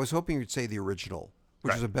 Yeah. I was hoping you'd say the original,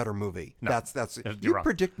 which Right. is a better movie. No, That's you're you wrong.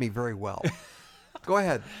 predict me very well. Go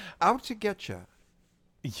ahead. Out to Get You.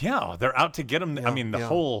 Yeah, they're out to get him. I mean, the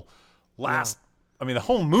whole last. the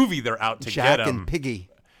whole movie, they're out to Jack get him. and Piggy.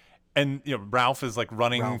 And Ralph is like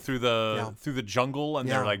running through Yeah. the jungle, and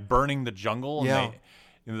Yeah. they're like burning the jungle. And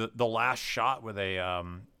Yeah. the last shot where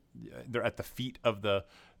they're at the feet of the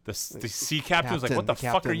sea captain is like, what the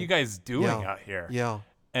fuck are you guys doing out here? Yeah.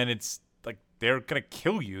 And it's like, they're gonna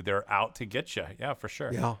kill you. They're out to get you. Yeah, for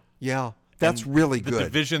sure. Yeah. Yeah. That's really The good.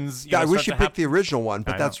 divisions. I wish you start to picked the original one,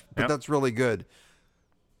 but I know. Yep. that's really good.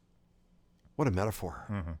 What a metaphor.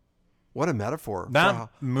 Mm-hmm. What a metaphor. That for how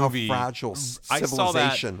movie, fragile I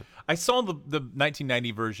civilization. I saw the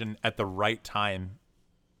 1990 version at the right time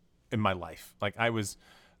in my life. Like, I was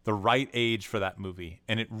the right age for that movie,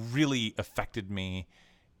 and it really affected me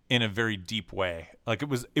in a very deep way. Like, it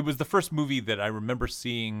was the first movie that I remember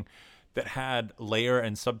seeing that had layer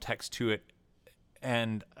and subtext to it,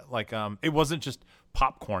 and like it wasn't just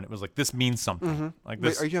popcorn. It was like, this means something. Mm-hmm. Like Wait,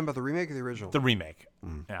 this. are you talking about the remake or the original? The remake.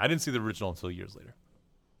 Yeah, I didn't see the original until years later.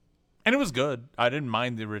 And it was good. I didn't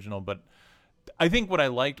mind the original, but I think what I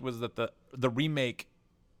liked was that the remake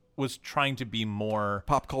was trying to be more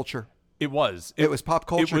Pop culture. It was. It was pop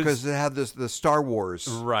culture was- because it had the Star Wars.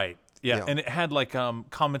 Right. Yeah. Yeah. And it had like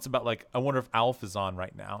comments about like, I wonder if Alf is on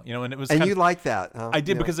right now. And it was And kind you of, like that, huh? I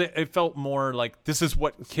did Yeah. because it felt more like this is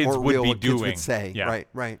what kids More would real be what doing. kids would say. Yeah.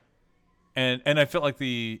 Right. And I felt like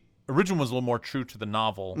the original was a little more true to the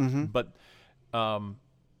novel, Mm-hmm. but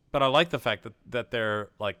I like the fact that they're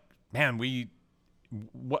like, man,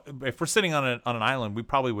 if we're sitting on an island, we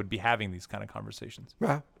probably would be having these kind of conversations.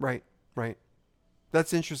 Yeah, right.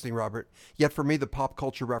 That's interesting, Robert. Yet for me, the pop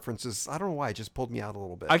culture references, I don't know why, it just pulled me out a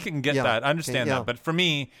little bit. I can get Yeah, that. I understand yeah. that. But for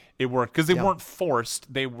me, it worked because they Yeah. weren't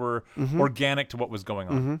forced. They were organic to what was going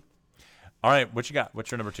on. All right. What you got? What's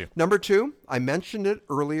your number 2? Number 2, I mentioned it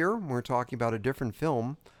earlier when we were talking about a different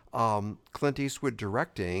film. Clint Eastwood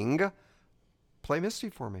directing. Play Misty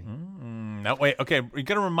for me. No, wait. Okay. You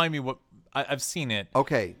got to remind me what I've seen it.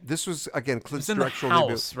 Okay, this was, again, It's Clint's in the directorial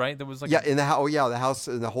house, debut. right? There was like Yeah, in the house. Oh, yeah, the house.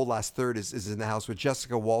 And the whole last third is in the house with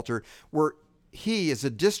Jessica Walter, where he, as a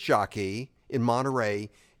disc jockey in Monterey,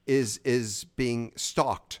 is being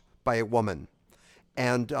stalked by a woman,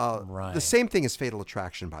 and Right. the same thing as Fatal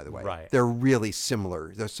Attraction, by the way. Right. They're really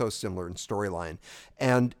similar. They're so similar in storyline,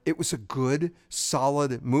 and it was a good,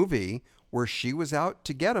 solid movie where she was out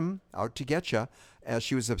to get him, out to get you, as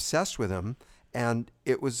she was obsessed with him. And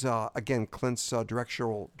it was, again, Clint's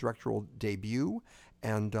directorial debut,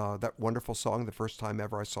 and that wonderful song, The First Time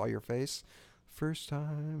Ever I Saw Your Face. First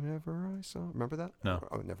time ever I saw... Remember that? No.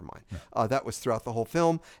 Oh, never mind. No. That was throughout the whole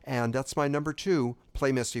film, and that's my number 2,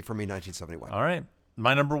 Play Misty for me, 1971. All right.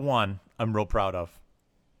 My number 1, I'm real proud of.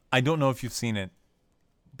 I don't know if you've seen it,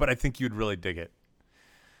 but I think you'd really dig it.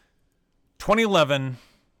 2011,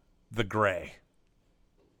 The Gray.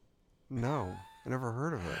 No, I never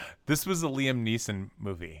heard of it. This was a Liam Neeson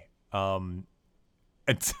movie. And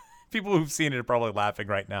people who've seen it are probably laughing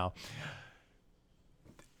right now.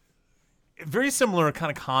 Very similar kind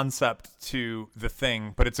of concept to The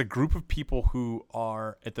Thing, but it's a group of people who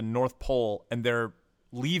are at the North Pole, and they're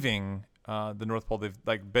leaving the North Pole. They've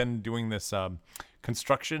like been doing this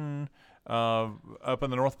construction up in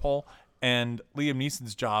the North Pole, and Liam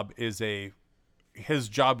Neeson's job is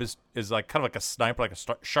like kind of like a sniper, like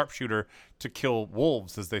a sharpshooter, to kill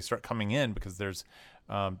wolves as they start coming in, because there's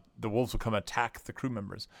the wolves will come attack the crew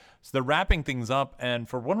members. So they're wrapping things up, and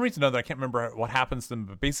for one reason or another, I can't remember what happens to them,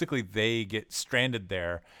 but basically they get stranded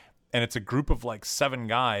there, and it's a group of like 7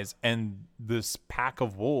 guys, and this pack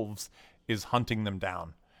of wolves is hunting them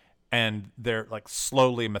down, and they're like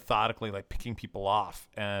slowly, methodically like picking people off,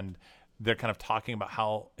 and they're kind of talking about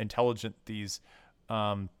how intelligent these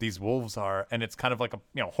wolves are, and it's kind of like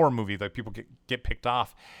a horror movie, like people get picked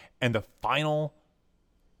off, and the final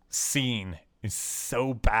scene is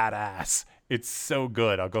so badass. It's so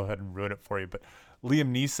good. I'll go ahead and ruin it for you, but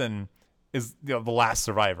Liam Neeson is the last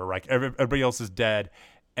survivor, right? Everybody else is dead,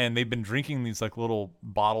 and they've been drinking these like little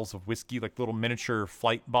bottles of whiskey, like little miniature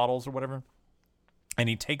flight bottles or whatever, and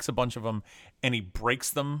he takes a bunch of them and he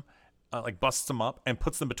breaks them, like busts them up and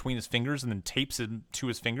puts them between his fingers, and then tapes them to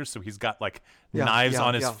his fingers, so he's got like knives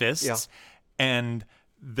on his fists. And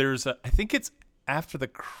there's I think it's after the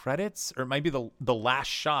credits, or it might be the last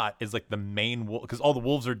shot is like the main wolf, because all the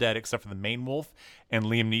wolves are dead except for the main wolf and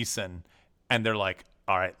Liam Neeson, and they're like,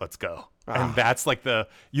 all right, let's go. And that's like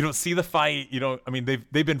you don't see the fight. You don't, I mean,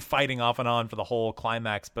 they've been fighting off and on for the whole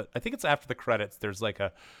climax, but I think it's after the credits. There's like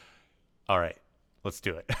all right, let's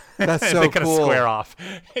do it. That's so they kind cool. of square off.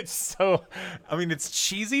 It's so, I mean, it's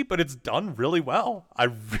cheesy, but it's done really well. I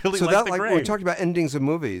really So like that, the like, Gray. we talked about endings of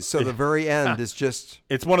movies. So the very end is just.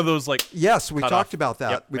 It's one of those like. Yes, we cut talked off. about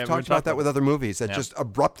that. Yep, We've we talked about that with other movies that just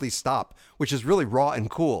abruptly stop, which is really raw and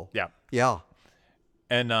cool. Yeah. Yeah.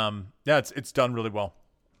 And it's done really well.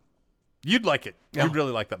 You'd like it. Yeah. You'd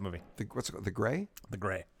really like that movie. What's it called? The Gray? The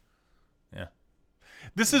Gray. Yeah.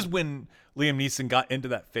 This is when Liam Neeson got into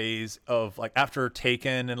that phase of like after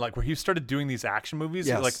Taken and like where he started doing these action movies.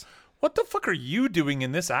 Yes. You're like, what the fuck are you doing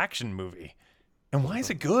in this action movie? And why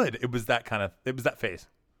is it good? It was that phase.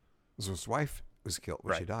 His wife was killed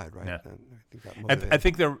when she died, right? Yeah. And I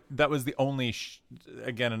think that was the only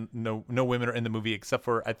again no women are in the movie except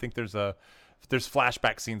for I think there's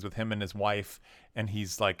flashback scenes with him and his wife and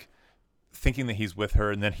he's like thinking that he's with her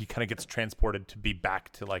and then he kind of gets transported to be back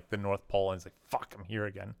to like the North Pole and he's like, fuck, I'm here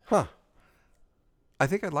again. Huh. I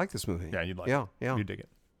think I'd like this movie. Yeah, you'd like it. it. Yeah. You dig it.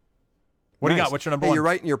 What do you got? What's your number one? You're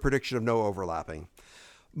right in your prediction of no overlapping.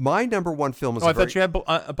 My number one film is I thought you had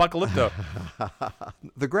Apocalypto.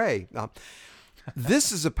 The Gray.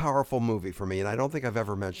 This is a powerful movie for me, and I don't think I've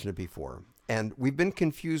ever mentioned it before. And we've been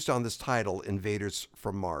confused on this title, Invaders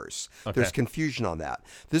from Mars. Okay. There's confusion on that.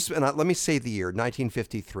 Let me say the year,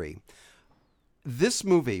 1953. This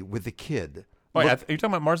movie with the kid. Wait, are you talking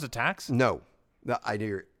about Mars Attacks? No. I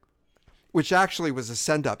do. Which actually was a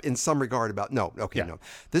send-up in some regard about... No.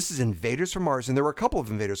 This is Invaders from Mars, and there were a couple of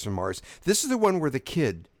Invaders from Mars. This is the one where the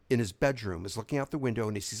kid in his bedroom is looking out the window,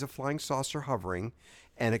 and he sees a flying saucer hovering,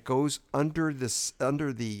 and it goes under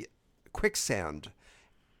the quicksand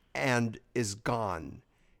and is gone.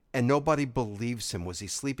 And nobody believes him. Was he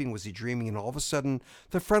sleeping? Was he dreaming? And all of a sudden,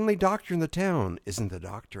 the friendly doctor in the town isn't the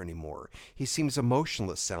doctor anymore. He seems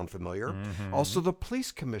emotionless. Sound familiar? Mm-hmm. Also, the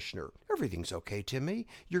police commissioner. Everything's okay, Timmy.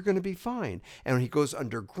 You're going to be fine. And when he goes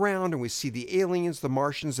underground and we see the aliens, the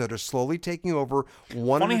Martians that are slowly taking over.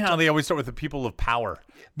 Funny how they always start with the people of power.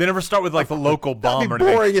 They never start with like the local That'd bomb be or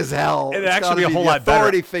anything. boring as hell. It'd It's actually gotta be a whole lot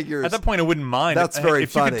authority better. figures. At that point, I wouldn't mind. That's very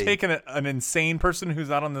if funny. you could take an insane person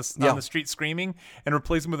who's out on the street screaming and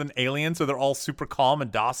replace him with an alien, so they're all super calm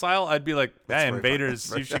and docile, I'd be like, "Hey,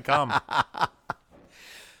 invaders, you should come."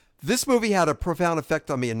 This movie had a profound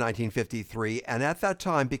effect on me in 1953, and at that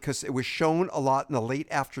time, because it was shown a lot in the late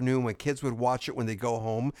afternoon when kids would watch it when they go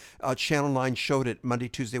home, Channel 9 showed it Monday,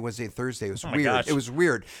 Tuesday, Wednesday, and Thursday. It was weird. Gosh. It was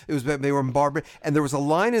weird. They were in Barbara, and there was a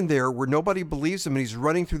line in there where nobody believes him, and he's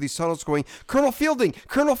running through these tunnels going, Colonel Fielding,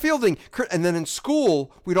 Colonel Fielding. And then in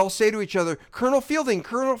school, we'd all say to each other, Colonel Fielding,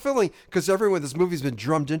 because this movie's been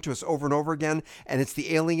drummed into us over and over again, and it's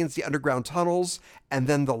the aliens, the underground tunnels, and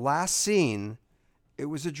then the last scene... It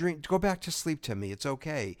was a dream. Go back to sleep, Timmy. It's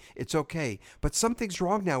okay. It's okay. But something's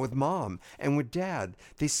wrong now with Mom and with Dad.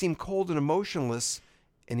 They seem cold and emotionless.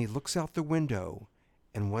 And he looks out the window.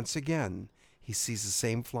 And once again, he sees the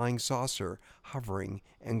same flying saucer hovering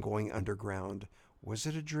and going underground. Was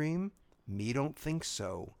it a dream? Me don't think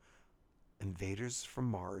so. Invaders from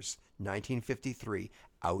Mars, 1953.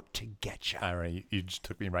 Out to get you. Ira, you just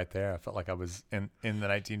took me right there. I felt like I was in the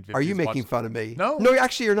 1950s. Are you making fun of me? No. No,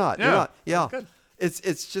 actually, you're not. Yeah. You're not. Yeah. Good.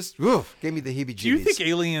 It's just, oof, gave me the heebie-jeebies. Do you think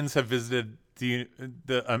aliens have visited the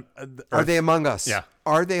Are they among us? Yeah.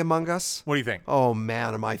 Are they among us? What do you think? Oh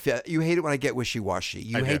man, you hate it when I get wishy-washy.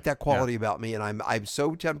 You hate that quality about me, and I'm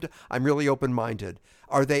so tempted. I'm really open-minded.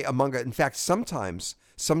 Are they among us? In fact, sometimes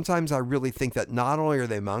I really think that not only are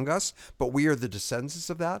they among us, but we are the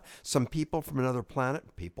descendants of that. Some people from another planet,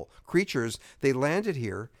 creatures, they landed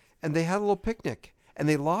here and they had a little picnic, and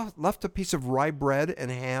they left a piece of rye bread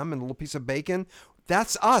and ham and a little piece of bacon.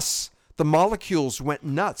 That's us. The molecules went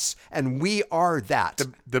nuts, and we are that.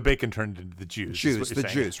 The bacon turned into the Jews.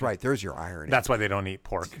 Jews. Right. There's your irony. That's why they don't eat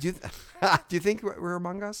pork. Do you think we're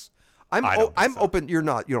among us? I'm so. open. You're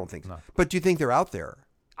not. You don't think so. But do you think they're out there?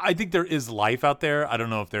 I think there is life out there. I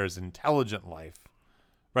don't know if there's intelligent life.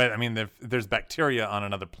 Right? I mean, if there's bacteria on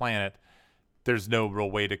another planet, there's no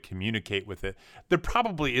real way to communicate with it. There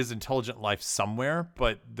probably is intelligent life somewhere,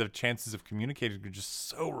 but the chances of communicating are just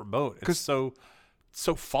so remote. It's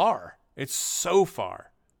so far. It's so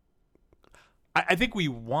far. I think we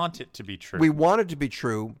want it to be true. We want it to be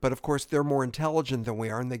true, but of course they're more intelligent than we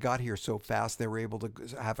are, and they got here so fast they were able to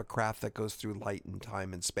have a craft that goes through light and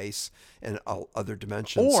time and space and other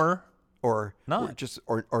dimensions. Or not.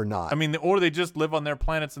 Or not. I mean, or they just live on their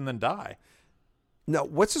planets and then die. Now,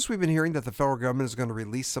 what's this we've been hearing that the federal government is going to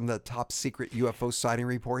release some of the top secret UFO sighting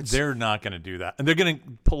reports? They're not going to do that. And they're going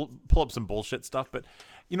to pull up some bullshit stuff, but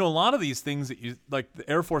You know, a lot of these things that you like, the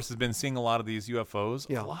Air Force has been seeing a lot of these UFOs.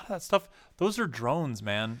 Yeah. A lot of that stuff, those are drones,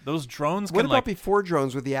 man. Those drones What can about before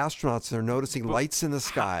drones with the astronauts? They're noticing lights in the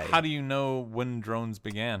sky. How do you know when drones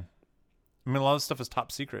began? I mean, a lot of stuff is top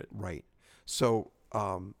secret. Right. So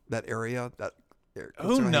that area,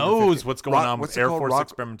 who knows what's going on with Air Force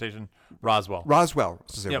experimentation? Roswell. Roswell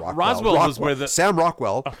was where the Sam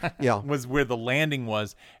Rockwell. Yeah, was where the landing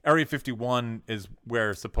was. Area 51 is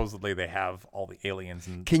where supposedly they have all the aliens.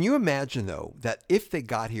 And can you imagine though that if they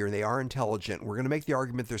got here and they are intelligent, we're going to make the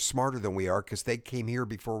argument they're smarter than we are because they came here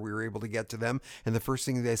before we were able to get to them, and the first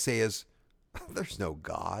thing they say is, "There's no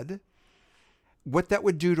God." What that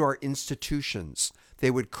would do to our institutions,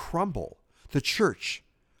 they would crumble. The church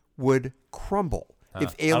would crumble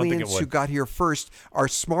if aliens who got here first are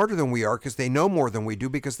smarter than we are because they know more than we do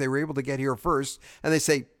because they were able to get here first, and they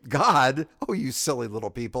say, God, oh, you silly little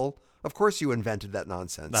people. Of course you invented that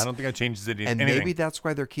nonsense. I don't think that changes anything. And maybe that's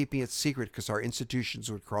why they're keeping it secret, because our institutions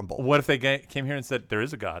would crumble. What if they came here and said, there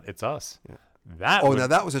is a God, it's us? Yeah. Now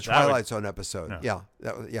that was a Twilight Zone episode. No.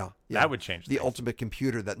 Yeah. That would change the things. Ultimate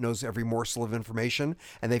computer that knows every morsel of information.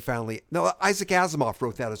 And they finally... No, Isaac Asimov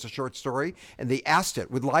wrote that as a short story. And they asked it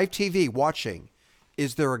with live TV watching,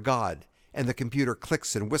 is there a God? And the computer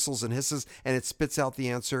clicks and whistles and hisses, and it spits out the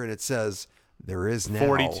answer, and it says, there is now.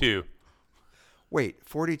 42. Wait,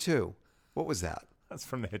 42. What was that? That's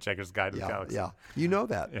from the Hitchhiker's Guide to the Galaxy. Yeah, you know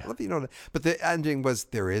that. Yeah. I love that you know that. But the ending was,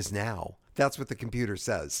 there is now. That's what the computer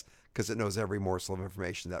says, because it knows every morsel of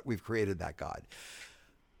information that we've created that God.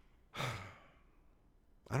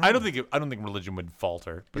 I don't think religion would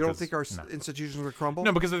falter. You don't think our institutions would crumble?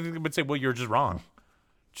 No, because I think they would say, well, you're just wrong.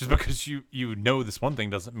 Just because you know this one thing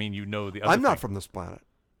doesn't mean you know the other I'm not thing. from this planet.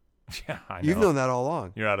 Yeah, I know. You've known that all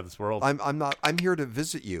along. You're out of this world. I'm not. I'm here to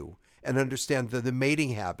visit you and understand the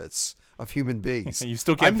mating habits of human beings. You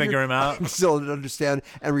still can't figure him out? I still don't understand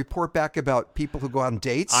and report back about people who go on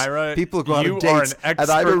dates. Ira, people who go on you dates. are an and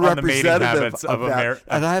I'm a expert on the mating representative habits of that.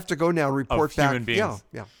 And I have to go now and report back. Human beings.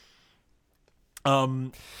 Yeah.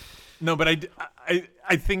 No, but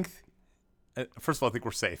I think, first of all, I think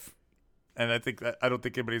we're safe. And I think that I don't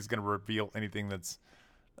think anybody's going to reveal anything that's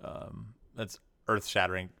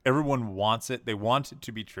earth-shattering. Everyone wants it. They want it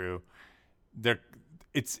to be true.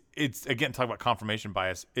 It's again, talking about confirmation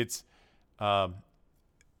bias. It's the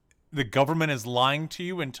government is lying to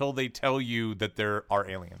you until they tell you that there are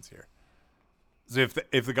aliens here. So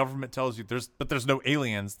if the government tells you there's no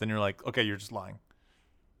aliens, then you're like, okay, you're just lying.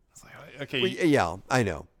 It's like, okay. Well, yeah, I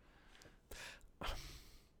know.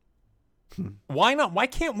 Why not? Why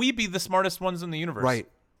can't we be the smartest ones in the universe?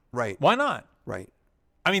 Right. Why not? Right.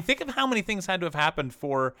 I mean, think of how many things had to have happened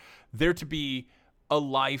for there to be a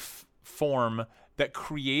life form that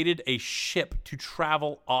created a ship to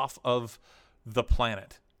travel off of the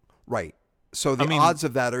planet. Right. So the odds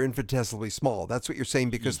of that are infinitesimally small. That's what you're saying,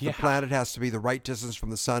 because the planet has to be the right distance from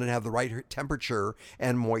the sun and have the right temperature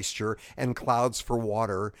and moisture and clouds for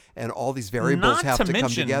water, and all these variables have to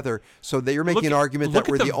come together. So you're making an argument that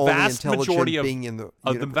we're the only intelligent being in the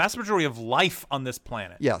universe. The vast majority of life on this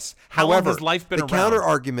planet. Yes. How long has life been the around? The counter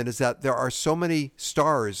argument is that there are so many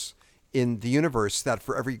stars in the universe that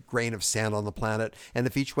for every grain of sand on the planet, and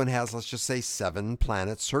if each one has, let's just say, 7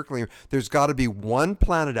 planets circling, there's got to be one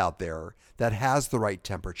planet out there that has the right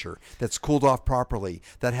temperature, that's cooled off properly,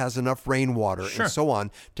 that has enough rainwater, and so on,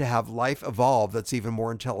 to have life evolve that's even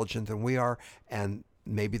more intelligent than we are, and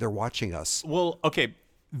maybe they're watching us. Well, okay,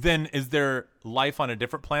 then is there life on a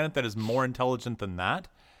different planet that is more intelligent than that?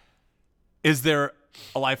 Is there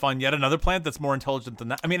a life on yet another planet that's more intelligent than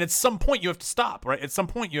that? I mean, at some point you have to stop, right? At some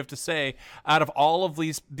point you have to say, out of all of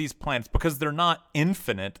these planets, because they're not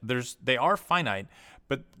infinite, they are finite,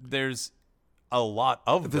 but there's a lot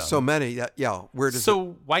of them. There's so many.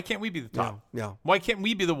 Why can't we be the top? Yeah. Why can't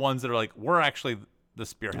we be the ones that are like, we're actually the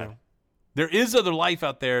spearhead? Yeah. There is other life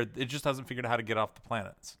out there. It just hasn't figured out how to get off the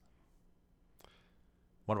planets.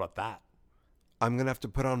 What about that? I'm going to have to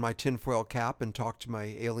put on my tinfoil cap and talk to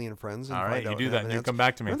my alien friends. And all right, you do that and you come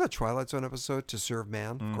back to me. Remember that Twilight Zone episode, To Serve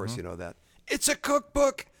Man? Mm-hmm. Of course you know that. It's a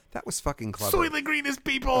cookbook. That was fucking clever. Soy the greenest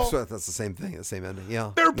people. That's the same thing, the same ending.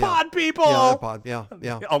 Yeah. They're pod people. Yeah, they're pod.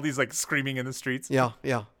 Yeah. All these like screaming in the streets. Yeah.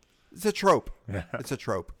 It's a trope. Yeah. It's a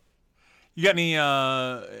trope. You got any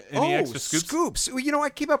extra scoops? Well, I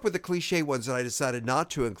keep up with the cliche ones that I decided not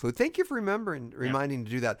to include. Thank you for reminding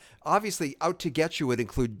to do that. Obviously, Out to Get You would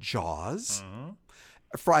include Jaws,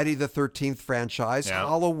 Friday the 13th franchise,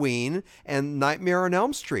 Halloween, and Nightmare on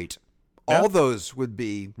Elm Street. All those would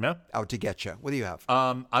be out to get you. What do you have?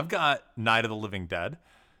 I've got Night of the Living Dead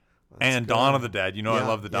and Dawn of the Dead. I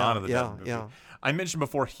love the Dawn of the Dead movie. Yeah. I mentioned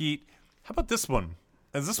before Heat. How about this one?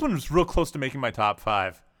 as this one was real close to making my top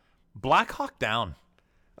 5. Black Hawk Down.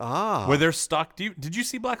 Where they're stuck. Did you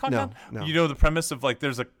see Black Hawk Down? No. You know the premise of like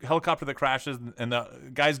there's a helicopter that crashes and the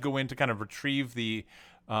guys go in to kind of retrieve the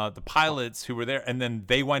pilots who were there, and then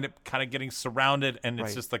they wind up kind of getting surrounded, and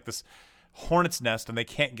it's just like this hornet's nest, and they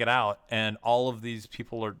can't get out, and all of these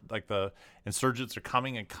people are like the insurgents are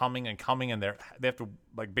coming, and they have to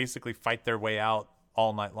like basically fight their way out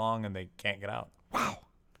all night long, and they can't get out. Wow.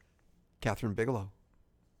 Catherine Bigelow.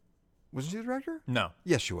 Wasn't she the director? No.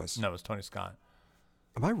 Yes, she was. No, it was Tony Scott.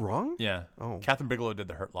 Am I wrong? Yeah. Oh. Catherine Bigelow did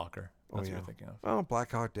The Hurt Locker. That's what you're thinking of. Oh,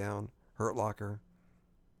 Black Hawk Down, Hurt Locker.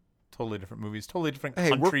 Totally different movies, totally different Hey,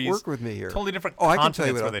 countries. work with me here. Totally different I can continents tell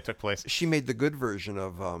you where they took place. She made the good version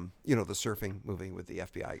of, the surfing movie with the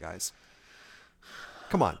FBI guys.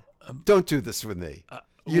 Come on. Don't do this with me.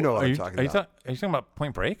 You know what I'm talking about. Are you talking about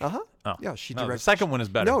Point Break? Uh-huh. Oh. Yeah, she No, directed. the second one is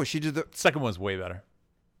better. No, she did the... second one's way better.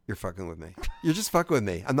 You're fucking with me. You're just fucking with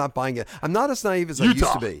me. I'm not buying it. I'm not as naive as I used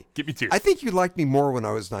to be. Get me too. I think you liked me more when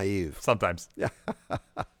I was naive. Sometimes. Yeah.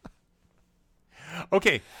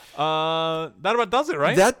 Okay. That about does it,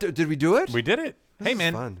 right? Did we do it? We did it. Hey, is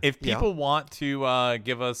man. fun. If people want to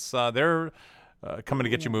give us their coming to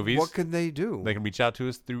get you movies, what can they do? they can reach out to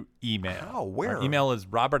us through email. How? Where? Our email is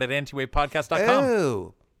robert@antiwavepodcast.com.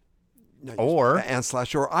 Oh. No, Or-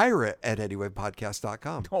 or Ira at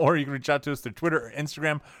anywavepodcast.com. Or you can reach out to us through Twitter or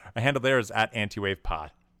Instagram. Our handle there is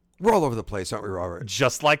 @antiwavepod. We're all over the place, aren't we, Robert?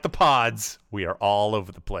 Just like the pods, we are all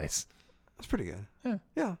over the place. That's pretty good.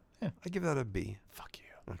 Yeah. I give that a B. Fuck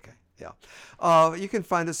you. Okay. Yeah. You can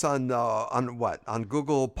find us on what? On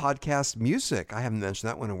Google Podcast Music. I haven't mentioned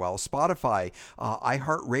that one in a while. Spotify,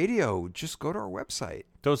 iHeartRadio. Just go to our website.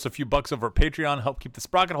 Throw us a few bucks over at Patreon. Help keep the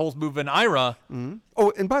sprocket holes moving. Ira. Mm-hmm.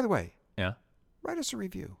 Oh, and by the way, Yeah. write us a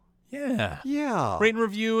review. Yeah. Yeah. Rate and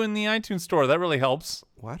review in the iTunes store. That really helps.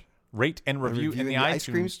 What? Rate and review in the iTunes ice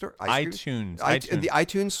cream store. iTunes. In the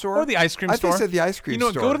iTunes store. Or the ice cream I store. think I said the ice cream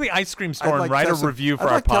store. Go to the ice cream store I'd and like write to a have some- review for I'd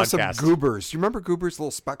our like to have podcast. some goobers. You remember goobers,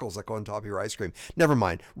 little speckles that go on top of your ice cream? Never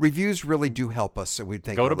mind. Reviews really do help us, so we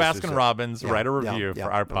think. Go to our listeners Baskin do. Robbins, Yeah, write a yeah, review yeah,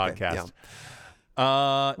 for our okay, podcast.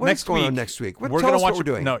 yeah. Next going week, on next week? we're Tell gonna us watch what we're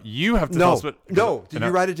doing. No, you have to No. tell us what. No. Did you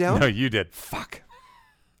write it down? No, you did. Fuck.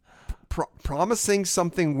 Promising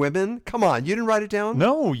something women? Come on, you didn't write it down?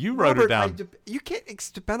 No, you wrote Robert, it down. You can't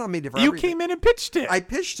depend on me to. You everything. came in and pitched it. I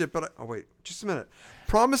pitched it, but oh wait, just a minute.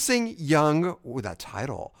 Promising young. Oh, that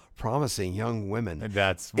title. Promising young women.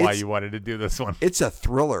 That's why It's- you wanted to do this one. It's a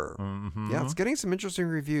thriller. Mm-hmm. Yeah, it's getting some interesting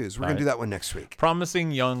reviews. We're gonna do that one next week.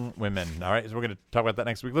 Promising young women. All right, so we're going to talk about that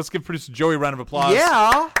next week. Let's give producer Joey a round of applause.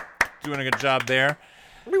 Yeah. Doing a good job there.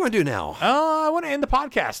 What do you want to do now? I want to end the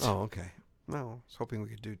podcast. Oh, okay. No, I was hoping we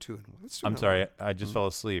could do two. Let's do I'm another sorry. one. I just fell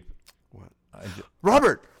asleep. What? I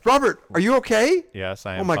Robert, are you okay? yes,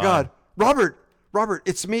 I am. Oh my fine. God, Robert,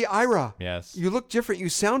 it's me, Ira. Yes. You look different. You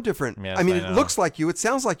sound different. Yes, I mean, I it know. looks like you. It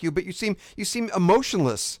sounds like you, but you seem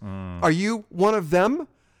emotionless. Are you one of them?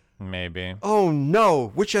 Maybe. Oh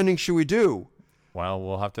no! Which ending should we do? Well,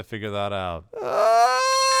 we'll have to figure that out.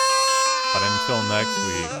 But until next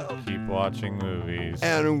week, keep watching movies.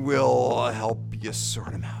 And we'll help you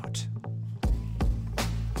sort them out.